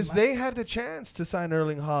being a because United- they had the chance to sign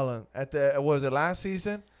Erling Haaland at the was it last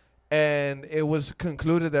season, and it was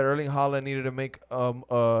concluded that Erling Haaland needed to make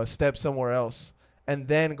a step somewhere else and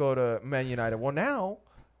then go to Man United. Well, now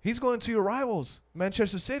he's going to your rivals,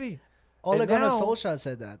 Manchester City, Ole and Gunnar now- Solskjaer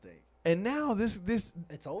said that. I think and now this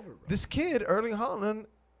it's over, bro. this kid Erling Haaland,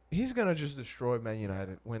 he's gonna just destroy Man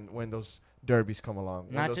United when those derbies come along.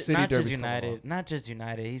 When Not, those ju- city not just derbies come along. United. Not just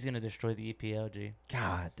United. He's gonna destroy the EPL, G.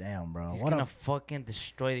 God damn, bro. He's What gonna a, fucking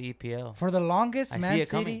destroy the EPL. for the longest, I see Man it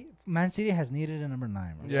coming. City, Man City has needed a number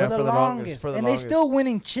 9. Bro. Yeah, for the longest, for the and longest. they still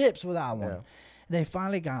winning chips without one. Yeah. They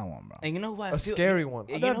finally got one, bro. And you know who I A feel, scary one.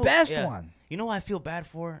 you The know- best yeah. one. You know who I feel bad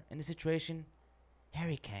for in this situation?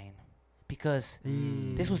 Harry Kane, because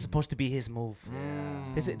Mm. this was supposed to be his move.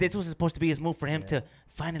 Mm. This was supposed to be his move for him Yeah. to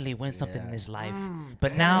finally win something in Yeah. his life. Mm.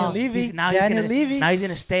 But now Daniel Levy. he's Daniel Levy.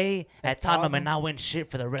 gonna stay at Tottenham and not win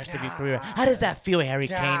shit for the rest of your career. How does that feel, Harry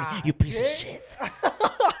Kane? You piece of shit.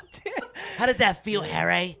 How does that feel,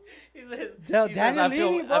 Harry? Daniel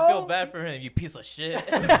Levy, bro. I feel bad for him, you piece of shit.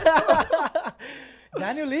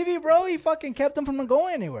 Daniel Levy, bro, he fucking kept him from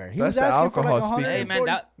going anywhere. He That's was the asking for like alcohol speaking. 140. Hey man,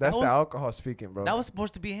 That's that the was, alcohol speaking, bro. that was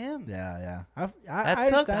supposed to be him. Yeah. I That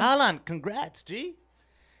sucks. understand. Haaland, congrats, G.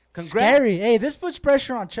 Congrats. Scary. Hey, this puts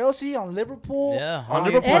pressure on Chelsea, on Liverpool. Yeah, On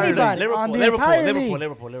Liverpool, anybody, Liverpool, on the Liverpool, entire Liverpool, league.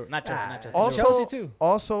 Liverpool, not Chelsea, not Chelsea. Also, Chelsea too.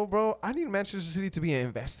 Also, bro, I need Manchester City to be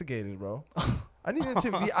investigated, bro. I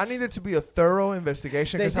need it to be a thorough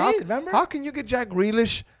investigation. They 'Cause did, how, remember? how can you get Jack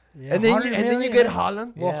Grealish Yeah, and then 100 you million. get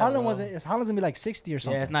Haaland? Well, Yeah, Holland bro. wasn't. Holland's gonna be like 60 or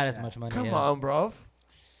something. Yeah, it's not as much money. Come yeah. on, bro.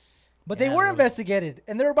 But they Yeah, were bro. investigated,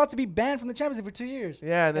 and they were about to be banned from the Champions League for 2 years.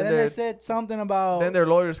 Yeah, and And then, then they said something about. then their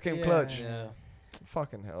lawyers came Yeah. clutch. Yeah.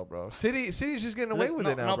 Fucking hell, bro. City's just getting away Look, with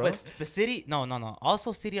no, it now, no, bro. but City, no.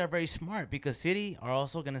 Also, City are very smart because City are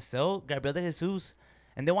also gonna sell Gabriel Jesus,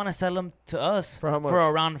 and they want to sell him to us For how much?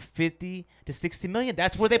 around 50 to 60 million.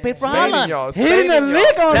 That's what they paid for Staining Haaland. y'all, Hitting staining the y'all.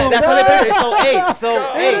 lick on him. That's what they bro.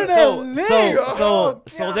 paid. Hitting the So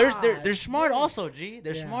league. they're smart also, G.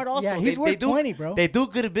 They're Yeah. smart also. Yeah, he's they worth do 20, bro. They do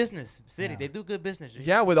good business, City. Yeah. They do good business, G.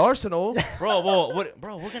 Yeah, with Arsenal. Bro,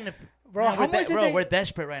 we're gonna. Bro, man, how we're much did bro, they- we're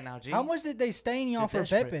desperate right now, G. How much did they stain y'all for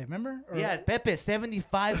They're Pepe? desperate. Remember? Or- Yeah, Pepe,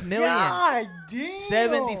 75 million. God damn.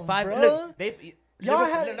 75. Bro. Look, they Y'all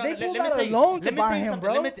Liverpool- had- no, they let- pulled let me out a tell you- loan to let me buy tell you him, something.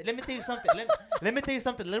 bro. Let me tell you something. Let me tell you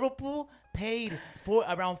something. Liverpool paid for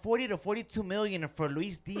around 40 to 42 million for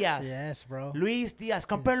Luis Diaz. Yes, bro. Luis Diaz.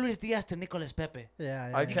 Compare Luis Diaz to Nicolas Pepe.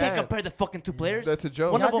 Yeah. I You can't. can't compare the fucking two players. That's a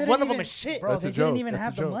joke. One Y'all of them- didn't one of them even- is shit. Bro, That's they a didn't joke. even That's a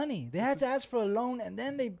have the joke. money. They had to ask for a loan, and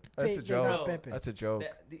then they That's paid a they joke. got Pepe. That's a joke.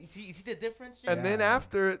 You see the difference? Jay? And then Yeah.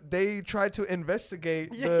 after they tried to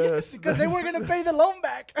investigate Yeah, the because they weren't gonna pay the loan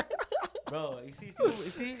back. Bro, you see.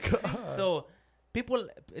 So people,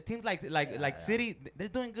 teams like City, they're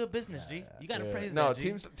doing good business. G, you gotta Yeah. praise No, that. G.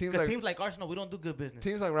 teams 'Cause like teams like Arsenal, we don't do good business.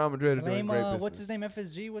 teams like Real Madrid are doing Blame, great business. what's his name?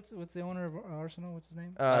 FSG. What's the owner of Arsenal? What's his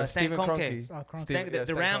name? Stan Stephen Kroenke. Kroenke. Oh, Kroenke. Steve- the yeah,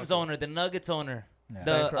 Stan Rams Kroenke. owner, the Nuggets owner. Yeah. The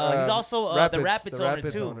Stan Kro- he's also the Rapids owner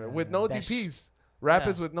too. with no That sh- DPs.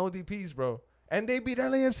 Rapids Yeah. with no DPs, bro. And they beat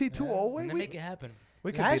LAFC too. Yeah. Oh And wait, they we, make it happen.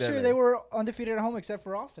 we could Last beat year LA. they were undefeated at home except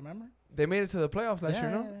for Austin. Remember? They made it to the playoffs last Yeah, year,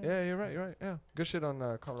 no? yeah, Yeah, yeah. you're right. You're right. Yeah, good shit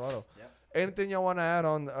on Colorado. Yep. Anything y'all want to add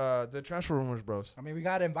on the transfer rumors, bros? I mean, we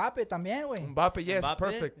got Mbappe también, güey. Mbappe, yes, Mbappe?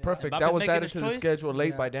 perfect, Yeah. perfect. Mbappe's That was making added his to the choice? schedule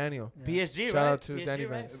late Yeah. by Daniel. Yeah. PSG, Shout right? out to PSG, Danny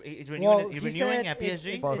right? Vance. He's Well, renewing, he's he renewing said at it's-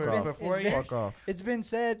 PSG Fuck for, off. for 4 It's years. Fuck off. It's been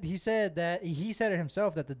said. He said that he said it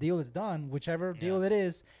himself that the deal is done, whichever deal Yeah. it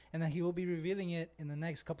is, and that he will be revealing it in the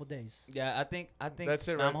next couple days. Yeah, I think That's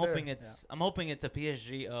it I'm right hoping there. I'm hoping it's a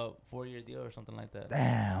PSG 4-year deal or something like that.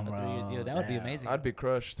 Damn, A bro. 3-year deal. That would be Damn. amazing. I'd be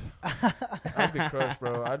crushed. I'd be crushed,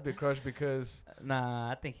 bro. I'd be crushed because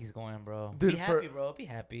Nah, I think he's going, bro. Dude, be happy, bro. Be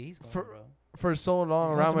happy. He's going, for- bro. for so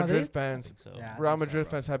long, He's Real going to Madrid Madrid? I fans, think so. Yeah. I Real think so, Madrid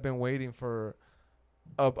bro. fans have been waiting for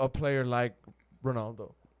a player like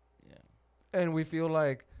Ronaldo, Yeah. and we feel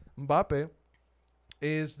like Mbappe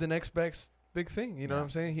is the next big thing. You know what Yeah. I'm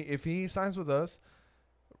saying? If he signs with us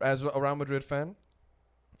as a Real Madrid fan,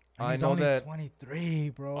 And I he's know only that 23,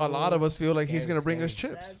 bro. a lot of us feel like he's Scary, gonna bring us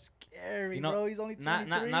scary. chips. That's scary, You know, bro. He's only 23.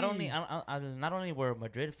 Not only were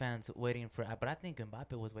Madrid fans waiting for, but I think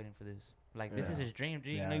Mbappe was waiting for this. Like this is Yeah. his dream,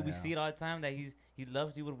 G. Yeah, you know, we yeah. see it all the time that he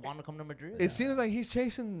would want to come to Madrid. It seems like he's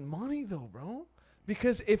chasing money though, bro.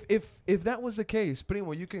 Because if that was the case,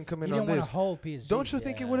 Primo, you can come He in didn't on want to this. hold PSG. Don't you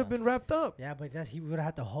think it would have Yeah. been wrapped up? Yeah, but he would have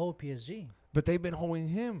had to hold PSG. But they've been holding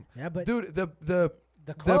him, Yeah, but dude. the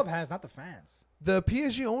club has, not the fans. The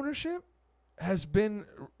PSG ownership has been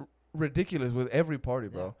ridiculous with every party,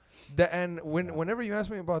 bro. Whenever you ask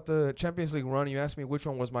me about the Champions League run, you ask me which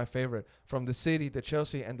one was my favorite from the City, the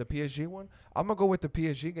Chelsea, and the PSG one. I'm gonna go with the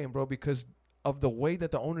PSG game, bro, because of the way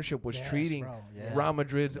that the ownership was Yes, treating bro, yes. Real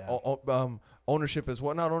Madrid's Yeah. ownership as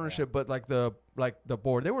well. Not ownership, but like the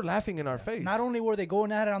board. They were laughing in our face. Not only were they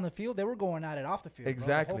going at it on the field, they were going at it off the field. Bro. The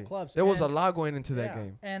exactly. whole clubs. There was a And- lot going into that yeah.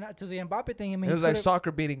 game. And to the Mbappe thing, I mean, It was he like could've-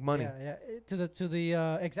 soccer beating money. Yeah. To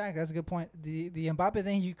the exactly. That's a good point. The Mbappe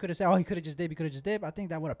thing, you could have said, oh, he could have just did. I think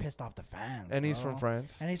that would have pissed off the fans. And he's bro. from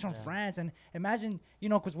France. And he's from Yeah. France. And imagine,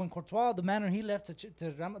 because when Courtois, the manner he left to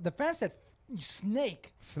the fans said,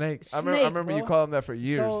 snake. Snake. I Snake, remember you bro. called him that for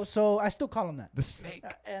years. So I still call him that. The snake.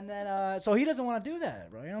 And then, so he doesn't want to do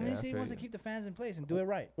that, bro. You know what I Yeah, mean? I So he feel wants to you. keep the fans in place and do it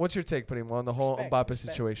right. What's your take, Primo, on the whole Respect, Mbappe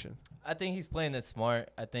respect. situation? I think he's playing it smart.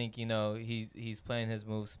 I think he's playing his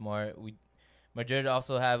moves smart. Madrid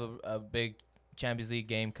also have a big Champions League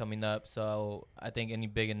game coming up, so I think any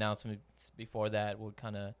big announcements before that would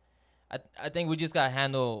kind of. I think we just gotta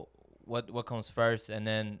handle what comes first, and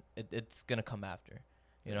then it's gonna come after.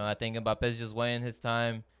 I think Mbappe's just waiting his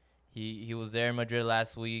time. He was there in Madrid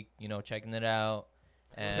last week, checking it out.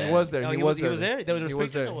 And He was there. No, he he was was there. there. There was He was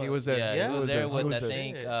pictures there. of He us. was there. Yeah, Yeah, he was there He with was I there.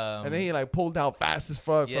 think. And then he like pulled out fast as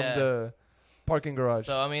fuck Yeah. from the parking garage.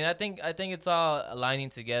 So I mean, I think it's all aligning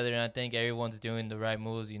together, and I think everyone's doing the right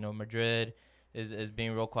moves. Madrid is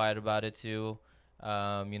being real quiet about it too. They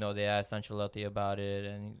asked Ancelotti about it,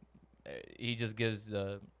 and he just gives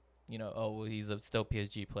the, he's still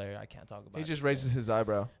PSG player. I can't talk about. He it. just raises his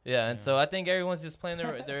eyebrow. Yeah, and Yeah. so I think everyone's just playing their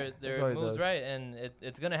That's what he moves does. right, and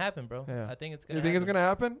it's gonna happen, bro. Yeah. I think it's gonna. You think it's happen. gonna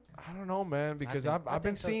happen? I don't know, man, because think- I've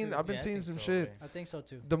been think so, seeing too. I've been Yeah, I seeing think some so, shit. Ray. I think so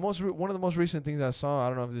too. One of the most recent things I saw, I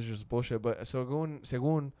don't know if this is just bullshit, but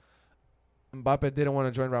según Mbappe didn't want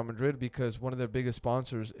to join Real Madrid because one of their biggest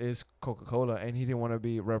sponsors is Coca-Cola, and he didn't want to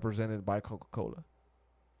be represented by Coca-Cola.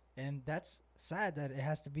 And that's sad that it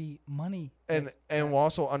has to be money. And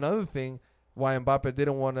also another thing why Mbappe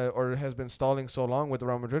didn't want to or has been stalling so long with the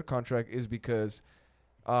Real Madrid contract is because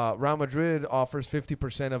Real Madrid offers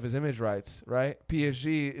 50% of his image rights, right?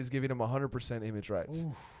 PSG is giving him 100% image rights.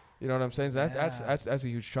 Oof, You know what I'm saying? So Yeah. that's a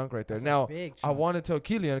huge chunk right there. that's a Now, big I chunk. want to tell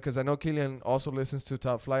Kylian because I know Kylian also listens to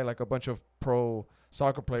Top Flight, like a bunch of pro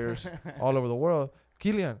soccer players all over the world.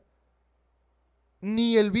 Kylian,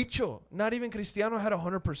 ni el bicho, not even Cristiano had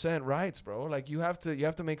 100% rights, bro. Like you have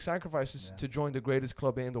to make sacrifices Yeah. to join the greatest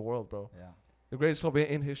club in the world, bro. Yeah. The greatest club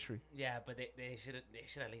in history. Yeah, but they should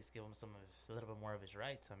at least give him a little bit more of his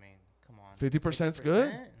rights. I mean, come on. 50% 's good?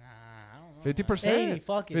 Nah, I don't know. 50%? Hey,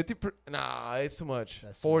 fuck it. 50 Nah, it's too much.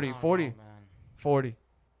 That's too 40, I don't 40, know, man. 40.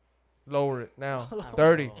 Lower it now. I don't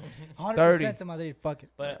 30. know. 100% to Madrid. Fuck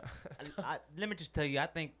it. But let me just tell you, I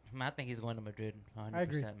think he's going to Madrid. 100%, I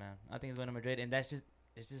agree. man. I think he's going to Madrid, and it's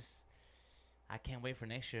just, I can't wait for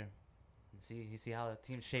next year. See how the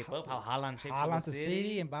teams shape up, how Haaland shapes Haaland up to with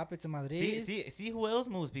City, Mbappe to Madrid. See who else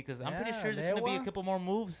moves, because I'm pretty Yeah, sure there's gonna be a Lewa. couple more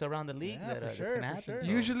moves around the league Yeah, for that's sure, gonna for happen. sure. so-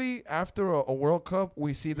 Usually after a World Cup,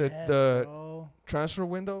 we see Yes, the bro. transfer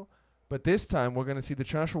window, but this time we're gonna see the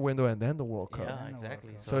transfer window and then the World Cup. Yeah, Yeah,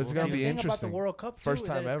 exactly. World Cup. So it's we'll gonna see. be The thing interesting. about the World Cup too, First is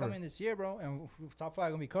time that it's ever. coming this year, bro, and Top Flight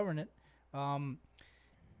gonna be covering it.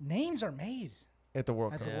 Names are made At the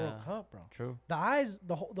World at Cup. the Yeah. World Cup, bro. True.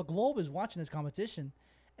 The globe is watching this competition,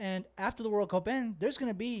 and after the World Cup ends, there's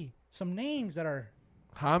gonna be some names that are.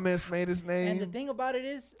 James made his And the name. thing about it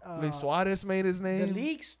is, Luis Suarez made his the name.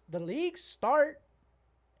 leagues start,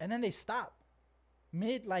 and then they stop,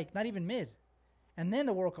 not even mid, and then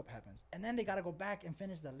the World Cup happens, and then they gotta go back and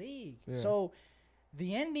finish the league. Yeah. So,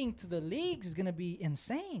 the ending to the leagues is gonna be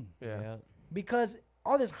insane Yeah. because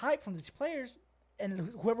all this hype from these players, and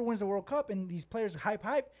whoever wins the World Cup, and these players hype.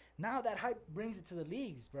 Now that hype brings it to the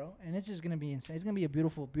leagues, bro, and it's just gonna be insane. It's gonna be a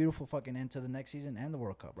beautiful, beautiful fucking end to the next season and the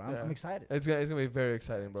World Cup, bro. Yeah. I'm excited. It's gonna be very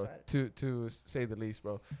exciting, bro. Excited. To say the least,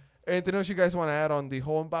 bro. Anything else you guys want to add on the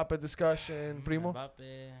whole Mbappe discussion, Primo?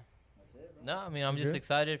 Mbappe. No, I mean I'm You just good?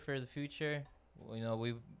 excited for the future.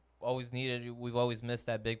 We've always missed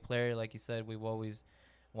that big player, like you said. We've always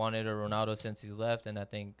wanted a Ronaldo since he's left, and I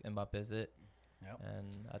think Mbappe is it. Yep.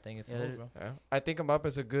 And I think it's Yeah, cool, bro. Yeah. I think Mbappe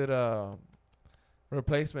is a good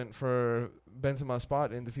replacement for Benzema's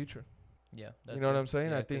spot in the future. Yeah, You know what I'm saying?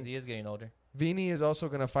 Yeah, I 'cause think he is getting older. Vini is also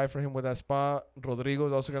gonna fight for him with that spot. Rodrigo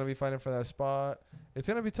is also gonna be fighting for that spot. It's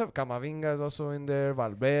gonna be tough. Camavinga is also in there.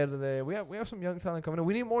 Valverde. We have some young talent coming in.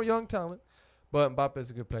 We need more young talent, but Mbappe is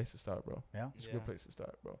a good place to start, bro. Yeah. It's a good place to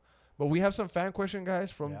start, bro. But we have some fan question, guys,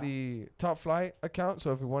 from Yeah. the Top Flight account.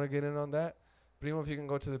 So if you want to get in on that, Primo, if you can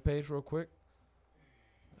go to the page real quick.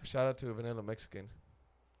 Shout out to Vanilla Mexican.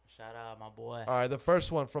 Shout out my boy. All right, the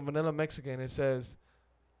first one from Vanilla Mexican. It says,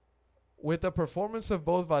 with the performance of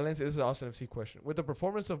both Valencia, this is an Austin FC question. With the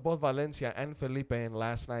performance of both Valencia and Felipe in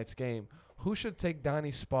last night's game, who should take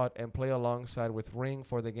Dani's spot and play alongside with Ring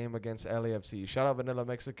for the game against LAFC? Shout out Vanilla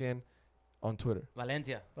Mexican. on Twitter.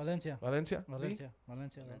 Valencia. Valencia. Valencia? Valencia.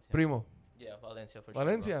 Primo. Yeah, Valencia for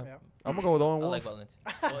Valencia. sure. Yeah. I'm going to go with Owen Bro. I Wolf. like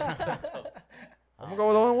Valencia. I'm going to go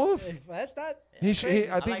with Owen Wolf. If that's not. I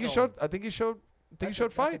like think he Owen. showed. I think he showed That's a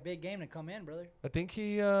fight. big game to come in, brother. I think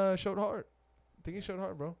he showed hard.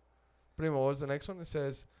 Bro. Primo, what was the next one? It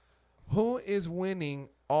says, who is winning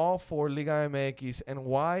all four Liga MX and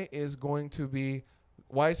why is it going to be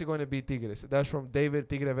Tigres? That's from David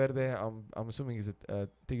Tigre Verde. I'm assuming he's a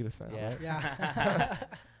Tigres fan. Yeah. Right? Yeah.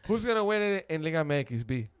 Who's going to win it in Liga MX,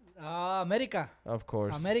 B? America. Of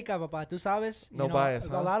course. America, papá. Tú sabes. No bias,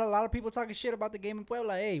 huh? A lot of people talking shit about the game in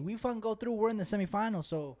Puebla. Hey, we fucking go through. We're in the semifinals,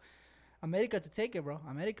 so America to take it, bro.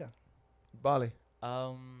 America. Bali.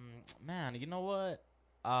 Man, you know what?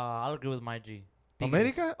 I'll agree with my G. Tigres.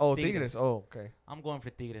 America? Oh, Tigres. Tigres. Oh, okay. I'm going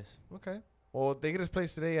for Tigres. Okay. Well, Tigres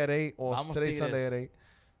plays today at 8. Or Vamos today Sunday Tigres. at 8.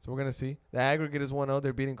 So we're going to see. The aggregate is 1-0.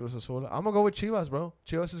 They're beating Cruz Azul. I'm going to go with Chivas, bro.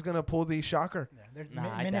 Chivas is going to pull the shocker Yeah, they're Nah,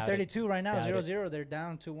 I minute doubt it. 32 right now, Doubt it. 0-0. They're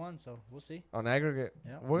down 2-1, so we'll see. on aggregate.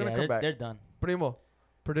 Yeah. We're going to come back. They're done. Primo,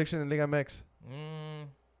 prediction in Liga MX.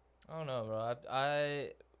 I don't know, bro.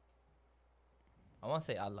 I want to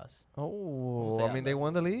say Atlas. Oh, say I mean, they Atlas.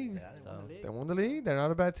 won the league. Yeah, they won So- the league. They won the league. They're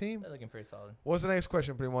not a bad team. They're looking pretty solid. What's the next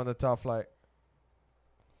question, Primo, on the top flight?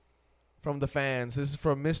 From the fans. This is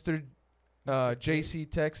from Mr. JC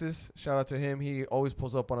Texas. Shout out to him. He always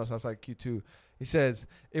pulls up on us outside Q2. He says,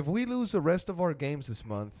 if we lose the rest of our games this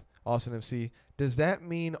month, Austin FC, does that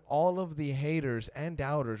mean all of the haters and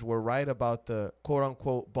doubters were right about the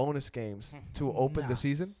quote-unquote bonus games to open Nah. the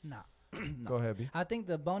season? No. Go ahead, B. I think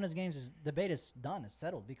the bonus games debate is done. It's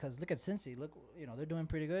settled because look at Cincy. Look, they're doing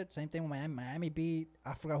pretty good. Same thing with Miami. Miami beat.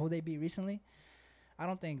 I forgot who they beat recently. I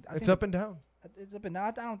don't think It's up and down. It's up and down.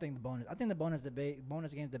 I don't think the bonus. I think the bonus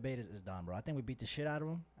games debate is done, bro. I think we beat the shit out of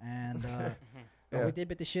them, and Yeah. we did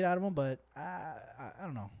beat the shit out of them. But I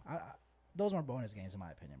don't know. Those weren't bonus games in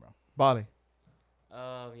my opinion, bro. Bali.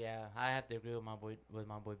 Yeah, I have to agree with my boy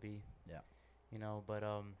B. Yeah. But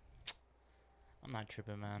I'm not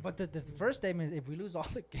tripping, man. But the first statement is if we lose all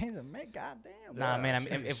the games, man, goddamn. Nah, Yeah,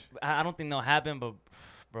 man. I don't think that'll happen, but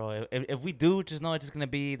bro, if we do, just know it's just gonna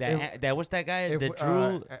be that what's that guy, the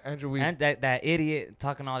Drew, Andrew Weeb. and that idiot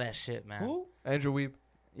talking all that shit, man. Who? Andrew Weeb.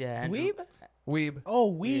 Yeah, Andrew. Weeb? Weeb.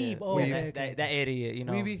 Oh, Weeb. Yeah, Oh, Weeb. okay, okay. That idiot,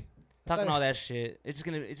 Weeby. talking thought- all that shit.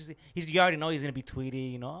 You already know he's gonna be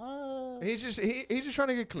tweety, He's just trying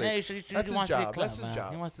to get clicks. he That's his wants to job. get clout, That's his man.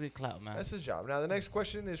 job. He wants to get clout, man. That's his job. Now the next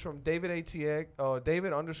question is from David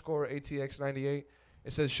David_ATX 98.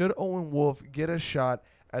 It says, should Owen Wolf get a shot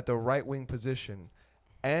at the right wing position,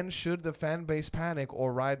 and should the fan base panic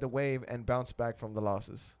or ride the wave and bounce back from the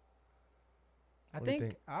losses? I What do you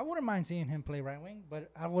think think? I wouldn't mind seeing him play right wing,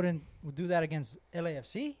 but I wouldn't do that against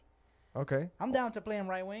LAFC. Okay. I'm down to play him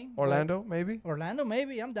right wing. but Orlando, maybe. Orlando,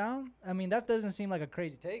 maybe. I'm down. I mean, that doesn't seem like a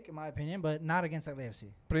crazy take, in my opinion, but not against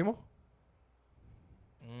LAFC. Primo.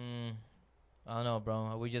 I don't know, bro.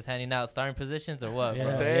 Are we just handing out starting positions or what, Yeah.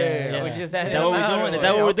 bro? Damn. Are we just handing that what them we're out doing? or Is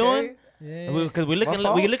that what we're doing? Yeah. Because we're looking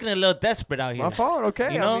fault. a little desperate out here. My fault.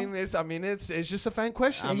 Okay. You know? I mean, it's just a fan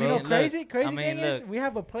question. I And mean, you know, look, crazy I mean, thing is look. we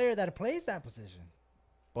have a player that plays that position.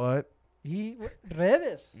 But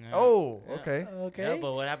Redes. Yeah. oh, Yeah. okay. Okay. Yeah,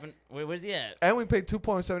 but what happened? Where's he at? And we paid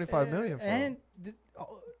 2.75 million for him. And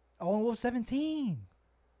Owen Wolf 17.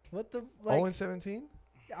 What the like? Owen 17.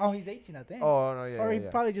 Oh, he's 18, I think. Oh no, yeah. or he yeah.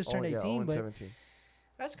 probably just Oh, turned yeah, 18, Owen but 17.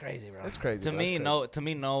 that's crazy, bro. That's crazy. To That's me, crazy. no. To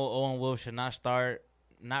me, no. Owen Wolf should not start.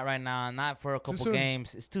 Not right now. Not for a couple soon.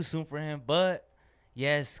 games. It's too soon for him. But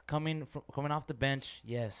yes, coming off the bench.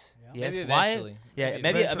 Yes. Yeah. Yes. Maybe Why? eventually. Yeah. Maybe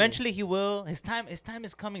eventually. eventually he will. His time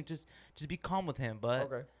is coming. Just be calm with him. But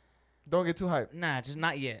Okay. Don't get too hyped. nah, just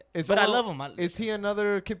not yet. Is But I Owen- love him. Is he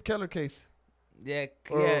another Kip Keller case? Yeah.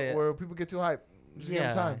 Or, Yeah. where people get too hyped? Just give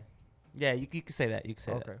him time. Yeah. You could say that. You could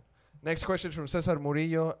say Okay. Next question is from Cesar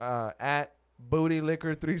Murillo at Booty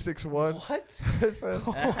Liquor 361. What?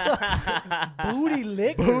 that. Booty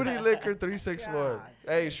lick. Booty Liquor 361. God.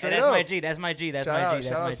 Hey, Hey, straight that's up. my G. That's my G. That's Shout my out, G.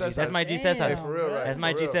 shout out That's my G. Cesar. That's my G. Damn, Cesar. Hey, for real, bro. right? That's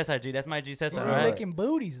my For G. real. Cesar G. That's my G. Cesar. For All real. right. Licking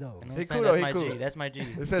booties, though. You know what He I'm saying? cool though, That's he my cool. G. That's my G.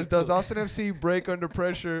 It says, does Austin FC break under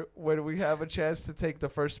pressure when we have a chance to take the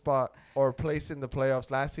first spot or place in the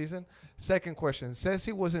playoffs last season? Second question, says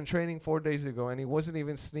he was in training 4 days ago and he wasn't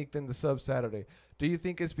even sneaked in the sub Saturday. Do you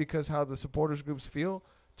think it's because how the supporters groups feel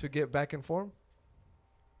to get back in form?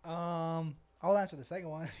 I'll answer the second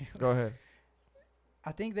one. Go ahead.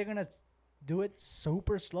 I think they're gonna do it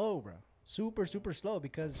super slow, bro. Super slow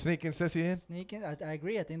because Sneaking Sissy in? sneaking. I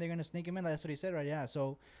agree. I think they're gonna sneak him in. That's what he said, right? Yeah.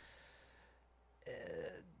 So,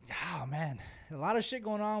 oh man, a lot of shit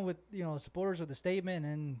going on with supporters with the statement,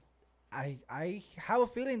 and I have a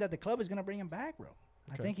feeling that the club is gonna bring him back, bro.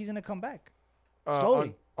 I think he's gonna come back. Uh,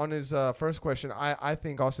 Slowly. On his first question, I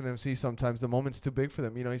think Austin MC sometimes the moment's too big for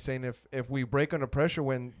them. You know, he's saying if we break under pressure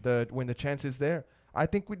when the chance is there, I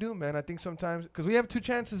think we do, man. I think sometimes because we have 2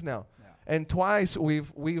 chances now, and twice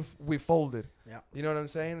we've folded. Yeah. You know what I'm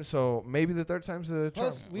saying? So maybe the third time's the charm.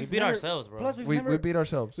 Plus, We beat ourselves, bro. Plus, We beat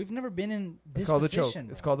ourselves. we've never been in this It's called the position.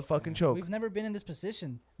 choke. It's bro. called the fucking choke. We've never been in this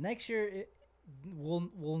position. Next year,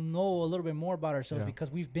 we'll know a little bit more about ourselves Yeah. because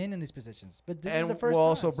we've been in these positions. But this And is the 1st we'll time.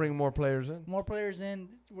 also bring more players in. more players in.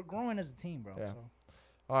 We're growing as a team, bro. Yeah. So.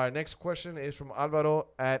 All right, next question is from Alvaro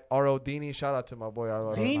at Rodini. Shout out to my boy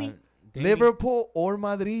Alvaro. Dini. Liverpool or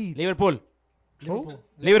Madrid? Liverpool. Who?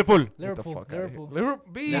 Liverpool. Get the Liverpool. fuck outta here.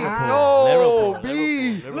 Liverpool. B. Nah. No, Liverpool.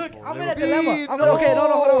 B. Liverpool. Look, I'm in Liverpool. a dilemma. I'm no, okay,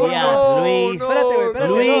 no. Diaz, Luis. Espérate, güey, espérate.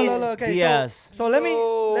 Luis No, okay, Diaz. So let me.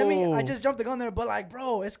 No. I just jumped the gun there, but like,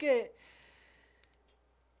 bro, es que.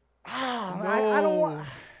 I No. don't want.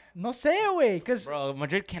 No sé, güey, because Bro,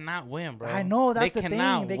 Madrid cannot win, bro. I know that's they the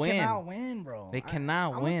cannot thing. They win. cannot win, bro. They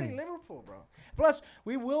cannot I'm win. gonna say Liverpool, bro. Plus,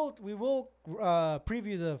 we will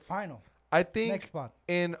preview the final I think next spot.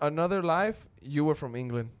 in another life you were from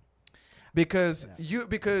England. Because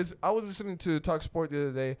I was listening to Talk Sport the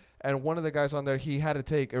other day, and one of the guys on there, he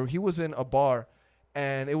was in a bar,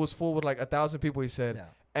 and it was full with like 1,000 people. He said, Yeah.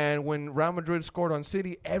 and when Real Madrid scored on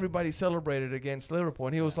City, everybody celebrated against Liverpool,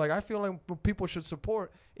 and he was like, I feel like people should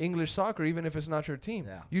support English soccer even if it's not your team.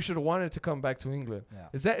 Yeah. You should have wanted to come back to England. Yeah.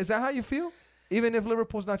 Is that how you feel? Even if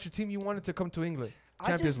Liverpool's not your team, you wanted to come to England,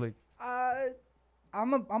 Champions League.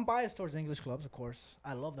 I'm biased towards English clubs, of course.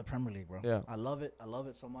 I love the Premier League, bro. Yeah. I love it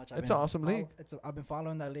so much. It's an awesome league. I've been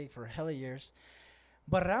following that league for hella years.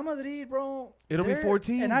 But Real Madrid, bro, It'll be they're-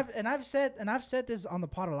 14. And I've said this on the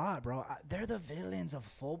pod a lot, bro. They're the villains of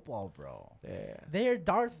football, bro. Yeah. They're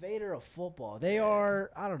Darth Vader of football. They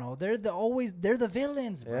are, I don't know. They're the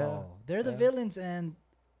villains, bro. Yeah. They're the Yeah. villains, and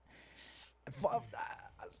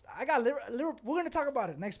I got Liverpool. We're gonna talk about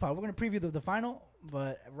it next pod. We're gonna preview the final,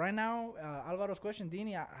 but right now, Alvaro's question,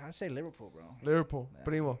 Dini, I say Liverpool, bro. Liverpool, Yeah.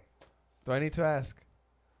 primo. Do I need to ask?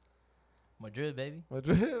 Madrid, baby.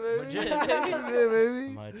 Madrid, baby. Madrid. Madrid, baby.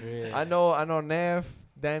 Madrid. I know Neff,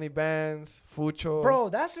 Danny Bands, Fucho. Bro,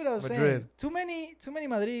 that's what I was saying. Madrid. Too many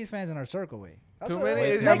Madrid fans in our circle, way. That's Too what- many.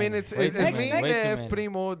 Way I too mean, many. it's Way it's too me, many. Way too Neff, many.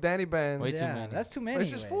 Primo, Danny Bands. Way too yeah, many. that's too many. It's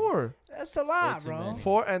just way. 4. That's a lot, too bro. many.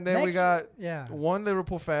 4, and then we Next- got Yeah. one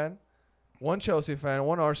Liverpool fan, one Chelsea fan,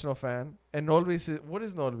 one Arsenal fan, and Nolvis. What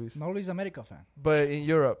is Nolvis? Nolly's America fan. But in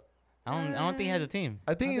Europe, I don't think he has a team.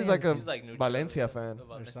 I think I he's think like a He's like neutral. Valencia fan.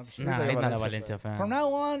 Valencia. some shit. Nah, like a he's not a Valencia Valencia fan. From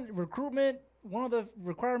now on, recruitment, one of the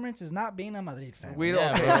requirements is not being a Madrid fan. We don't.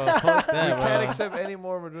 Yeah, we bro. Fuck that, bro. can't accept any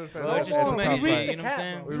more Madrid fans. Bro, That's just just too the many, top bro. five. reached the You know what I'm cap,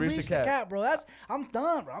 saying? bro. We We reached reached the the cap. cap, bro. I'm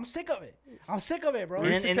done, bro. I'm sick of it. I'm sick of it, bro.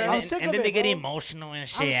 And then, and, I'm then, sick and of then they it, get bro. emotional and I'm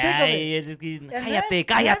shit. sick of Ay, then-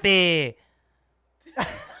 cállate.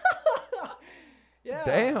 Yeah.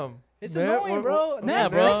 Damn. It's Neff, annoying, bro. Yeah,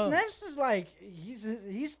 Neff, bro. Neff's is like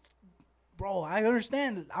he's bro. I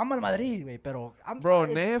understand. I'm a Madrid, way, pero Bro,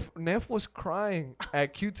 it's- Neff was crying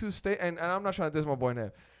at Q2 State, and I'm not trying to diss my boy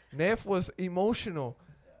Neff. Neff was emotional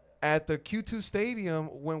at the Q2 Stadium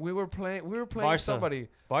when we were playing. We were playing Barca. somebody.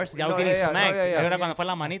 Barca, ya No, was getting yeah, yeah, no, smacked. yeah, yeah. Era cuando fue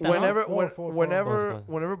la manita, ¿no? Whenever, Four, when- four, four. whenever, Four.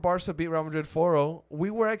 whenever Barca beat Real Madrid 4-0, we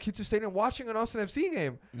were at Q2 Stadium watching an Austin FC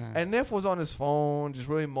game, Nah. and Neff was on his phone, just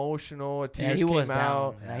really emotional. Yeah, Tears he came was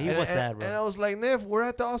out. down. Nah, he and, was and- sad, bro. And I was like, Neff, we're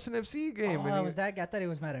at the Austin FC game. Oh, and he, was that guy? I thought he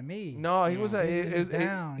was mad at me. no, he Yeah. was. He was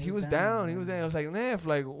down. He was down. He was down. I was like, Neff,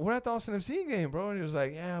 like we're at the Austin FC game, bro. And he was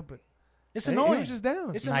like, yeah, but It's and annoying. He was just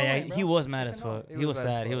down. It's Nah, yeah, annoying, bro. he was mad It's as annoying. fuck. He was mad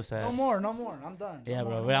as sad. He fuck. was sad. No more. I'm done. Yeah, No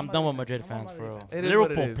bro. more, But no I'm more done with Madrid Madrid fans. fans, No more bro. Madrid fans. It is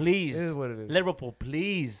what it Liverpool, is. please. It is what it is. Liverpool,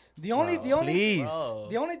 please. The only Please.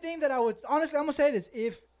 the only thing that I would honestly, I'm gonna say this: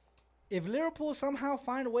 if Liverpool somehow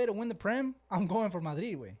find a way to win the Prem, I'm going for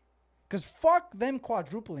Madrid way, cause fuck them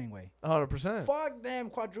quadrupling way. 100%. Fuck them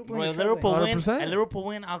quadrupling. Bro, and if Liverpool tripling. win, 100%. and Liverpool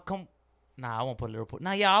win, I'll come. Nah, I won't put Liverpool.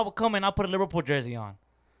 Nah, yeah, I'll come and I'll put a Liverpool jersey on.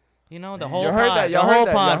 You know, the whole heard pod. that, The y'all heard whole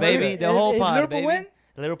that, y'all pod, heard baby. that. The whole If pod, Liverpool baby. win?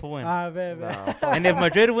 Liverpool win. Baby. Nah, fuck. And if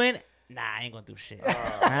Madrid win, nah, I ain't gonna do shit.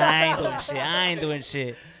 I ain't doing shit. I ain't doing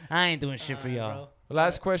shit. I ain't doing shit for y'all.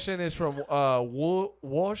 Last question is from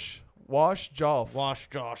Wash Jolf. Wash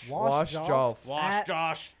Josh. Wash Jolf. Wash At-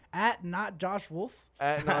 Josh. At not Josh Wolf.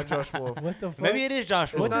 At not Josh Wolf. What the fuck? Maybe it is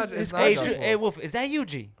Josh Wolf. not- it's not Hey, Josh hey, Wolf. Wolf, is that you,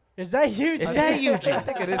 G? Is that huge? Is that you, G? I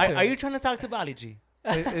think it is him. Are you trying to talk to Bali, G?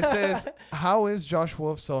 It says, "How is Josh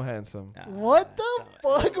Wolf so handsome?" What the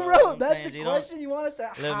fuck, bro, bro? I'm That's saying, the you know- question you want us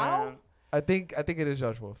to. Look, How? man. I think it is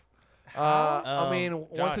Josh Wolf. How? I mean,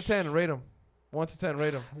 1 to Josh. 10, rate him. 1 to 10,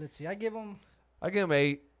 rate him. Let's see. I give him. I give him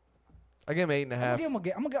 8. I give him 8.5. I'm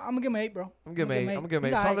gonna give him 8, bro. I'm gonna give him 8. I'm gonna give him 8.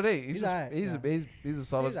 He's Solid alright. 8. He's He's just, alright, he's, yeah. he's a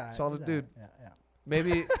solid He's alright, solid he's dude. alright.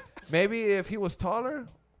 Yeah. Maybe if he was taller,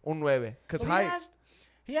 un 9. Cause But height.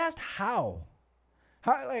 he asked how.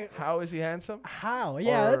 How is he handsome? How?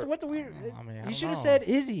 Yeah, Or- that's what the weird. I mean, I He don't should have know. said,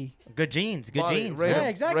 "Is he?" Good genes. Good Body, genes. rate man. him, Yeah,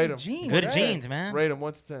 exactly. rate him. Genes, Good right? genes, man. Rate him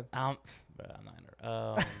 1 to 10. Bro, I'm not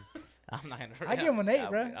gonna. I'm not gonna. I give him an 8,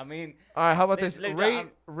 bro. I mean, All right, how about Look, this? look,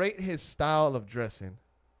 Rate his style of dressing.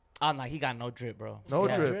 oh no, he got no drip, bro. No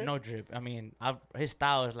Yeah, drip. No drip. I mean, his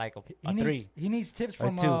style is like a He 3. needs he needs tips Or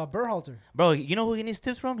from 2. Berhalter. Bro, you know who he needs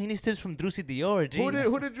tips from? He needs tips from Drusi Dior. G. Who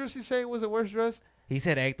did Drusy say was the worst dressed? He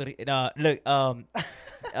said Hector. Look,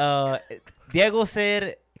 Diego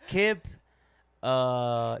said Kip.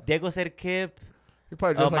 Diego said Kip. He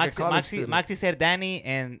probably dressed like a college Maxi, student. Maxi said Danny,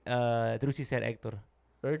 and Drusi said Hector.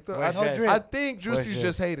 Hector? Worst No dress. drip. I think Worst Drusy's dress.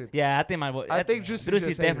 just hated. Yeah, I think my boy. I think Drusy's Drusi's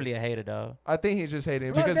just definitely a hater, dog. I think he just hated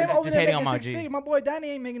him Bro, because them it's- over just there hating making on my 6 G. figures. My boy Danny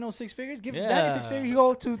ain't making no 6 figures. Give Yeah. Danny 6 figures. He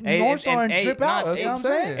go to Hey, North Star and hey, drip nah, out. that's You know what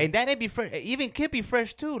what I'm I'm saying. saying? And Danny be fresh. Even Kip be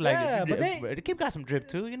fresh too. Like, Yeah, but they- Kip got some drip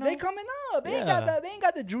too. You know. They coming up. They ain't Yeah. got the. They ain't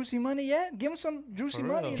got the juicy money yet. Give him some juicy For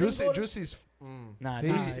money. real. and then go to- Drusy's. Nah,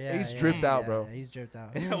 he's, Drusy's- he's dripped out, bro. Yeah, he's dripped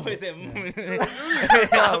out. What is it? Yeah.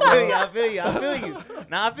 I feel you.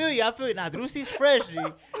 Nah, I feel you. Nah, Drusi's fresh, G.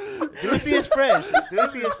 Drusi is fresh.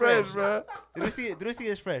 Drusi is fresh, bro. Drusi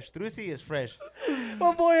is fresh. Drusi is fresh.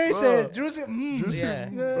 My boy ain't Bro. said juicy. Drusi- Yeah.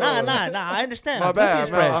 Bro. Nah. I understand. My Drusi bad. is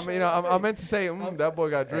fresh. I meant to say that boy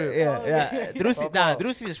got drip. Yeah. Drusi, My fault.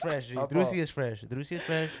 Drusi is fresh, G. My Drusi fault. is fresh. Drusi is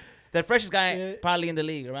fresh. The freshest guy Yeah. probably in the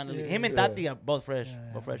league, around the league. Him and Yeah. Tati are both fresh.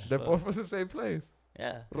 Yeah. Both fresh. as They're fuck. both from the same place.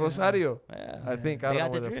 Yeah. Rosario, Yeah. I think. I They don't know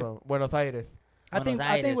got where the they're drip. from. Buenos Aires. I Buenos think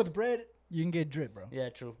Aires. with bread you can get drip, bro. Yeah,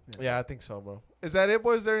 true. Yeah, I think so, bro. Is that it,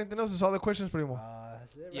 boys? Is there anything else? That's all the questions, primo.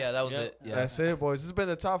 That's it, Yeah, that was Yep. it. Yeah. That's it, boys. This has been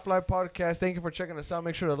the Top Flight Podcast. Thank you for checking us out.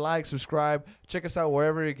 Make sure to like, subscribe. Check us out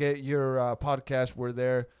wherever you get your podcast. We're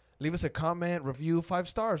there. Leave us a comment, review, 5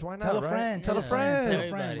 stars. Why not? Tell a right? friend. Tell a Yeah. friend. Tell a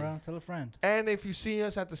Everybody. friend, bro. Tell a friend. And if you see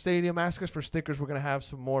us at the stadium, ask us for stickers. We're going to have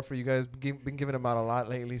some more for you guys. Been giving them out a lot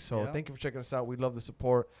lately. So Yeah. thank you for checking us out. We love the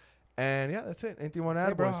support. And yeah, that's it. Anything you want to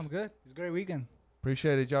Hey, add, bro, boys? I'm good. It's a great weekend.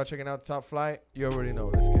 Appreciate it. Y'all checking out Top Flight. You already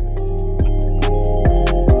know. Let's get it.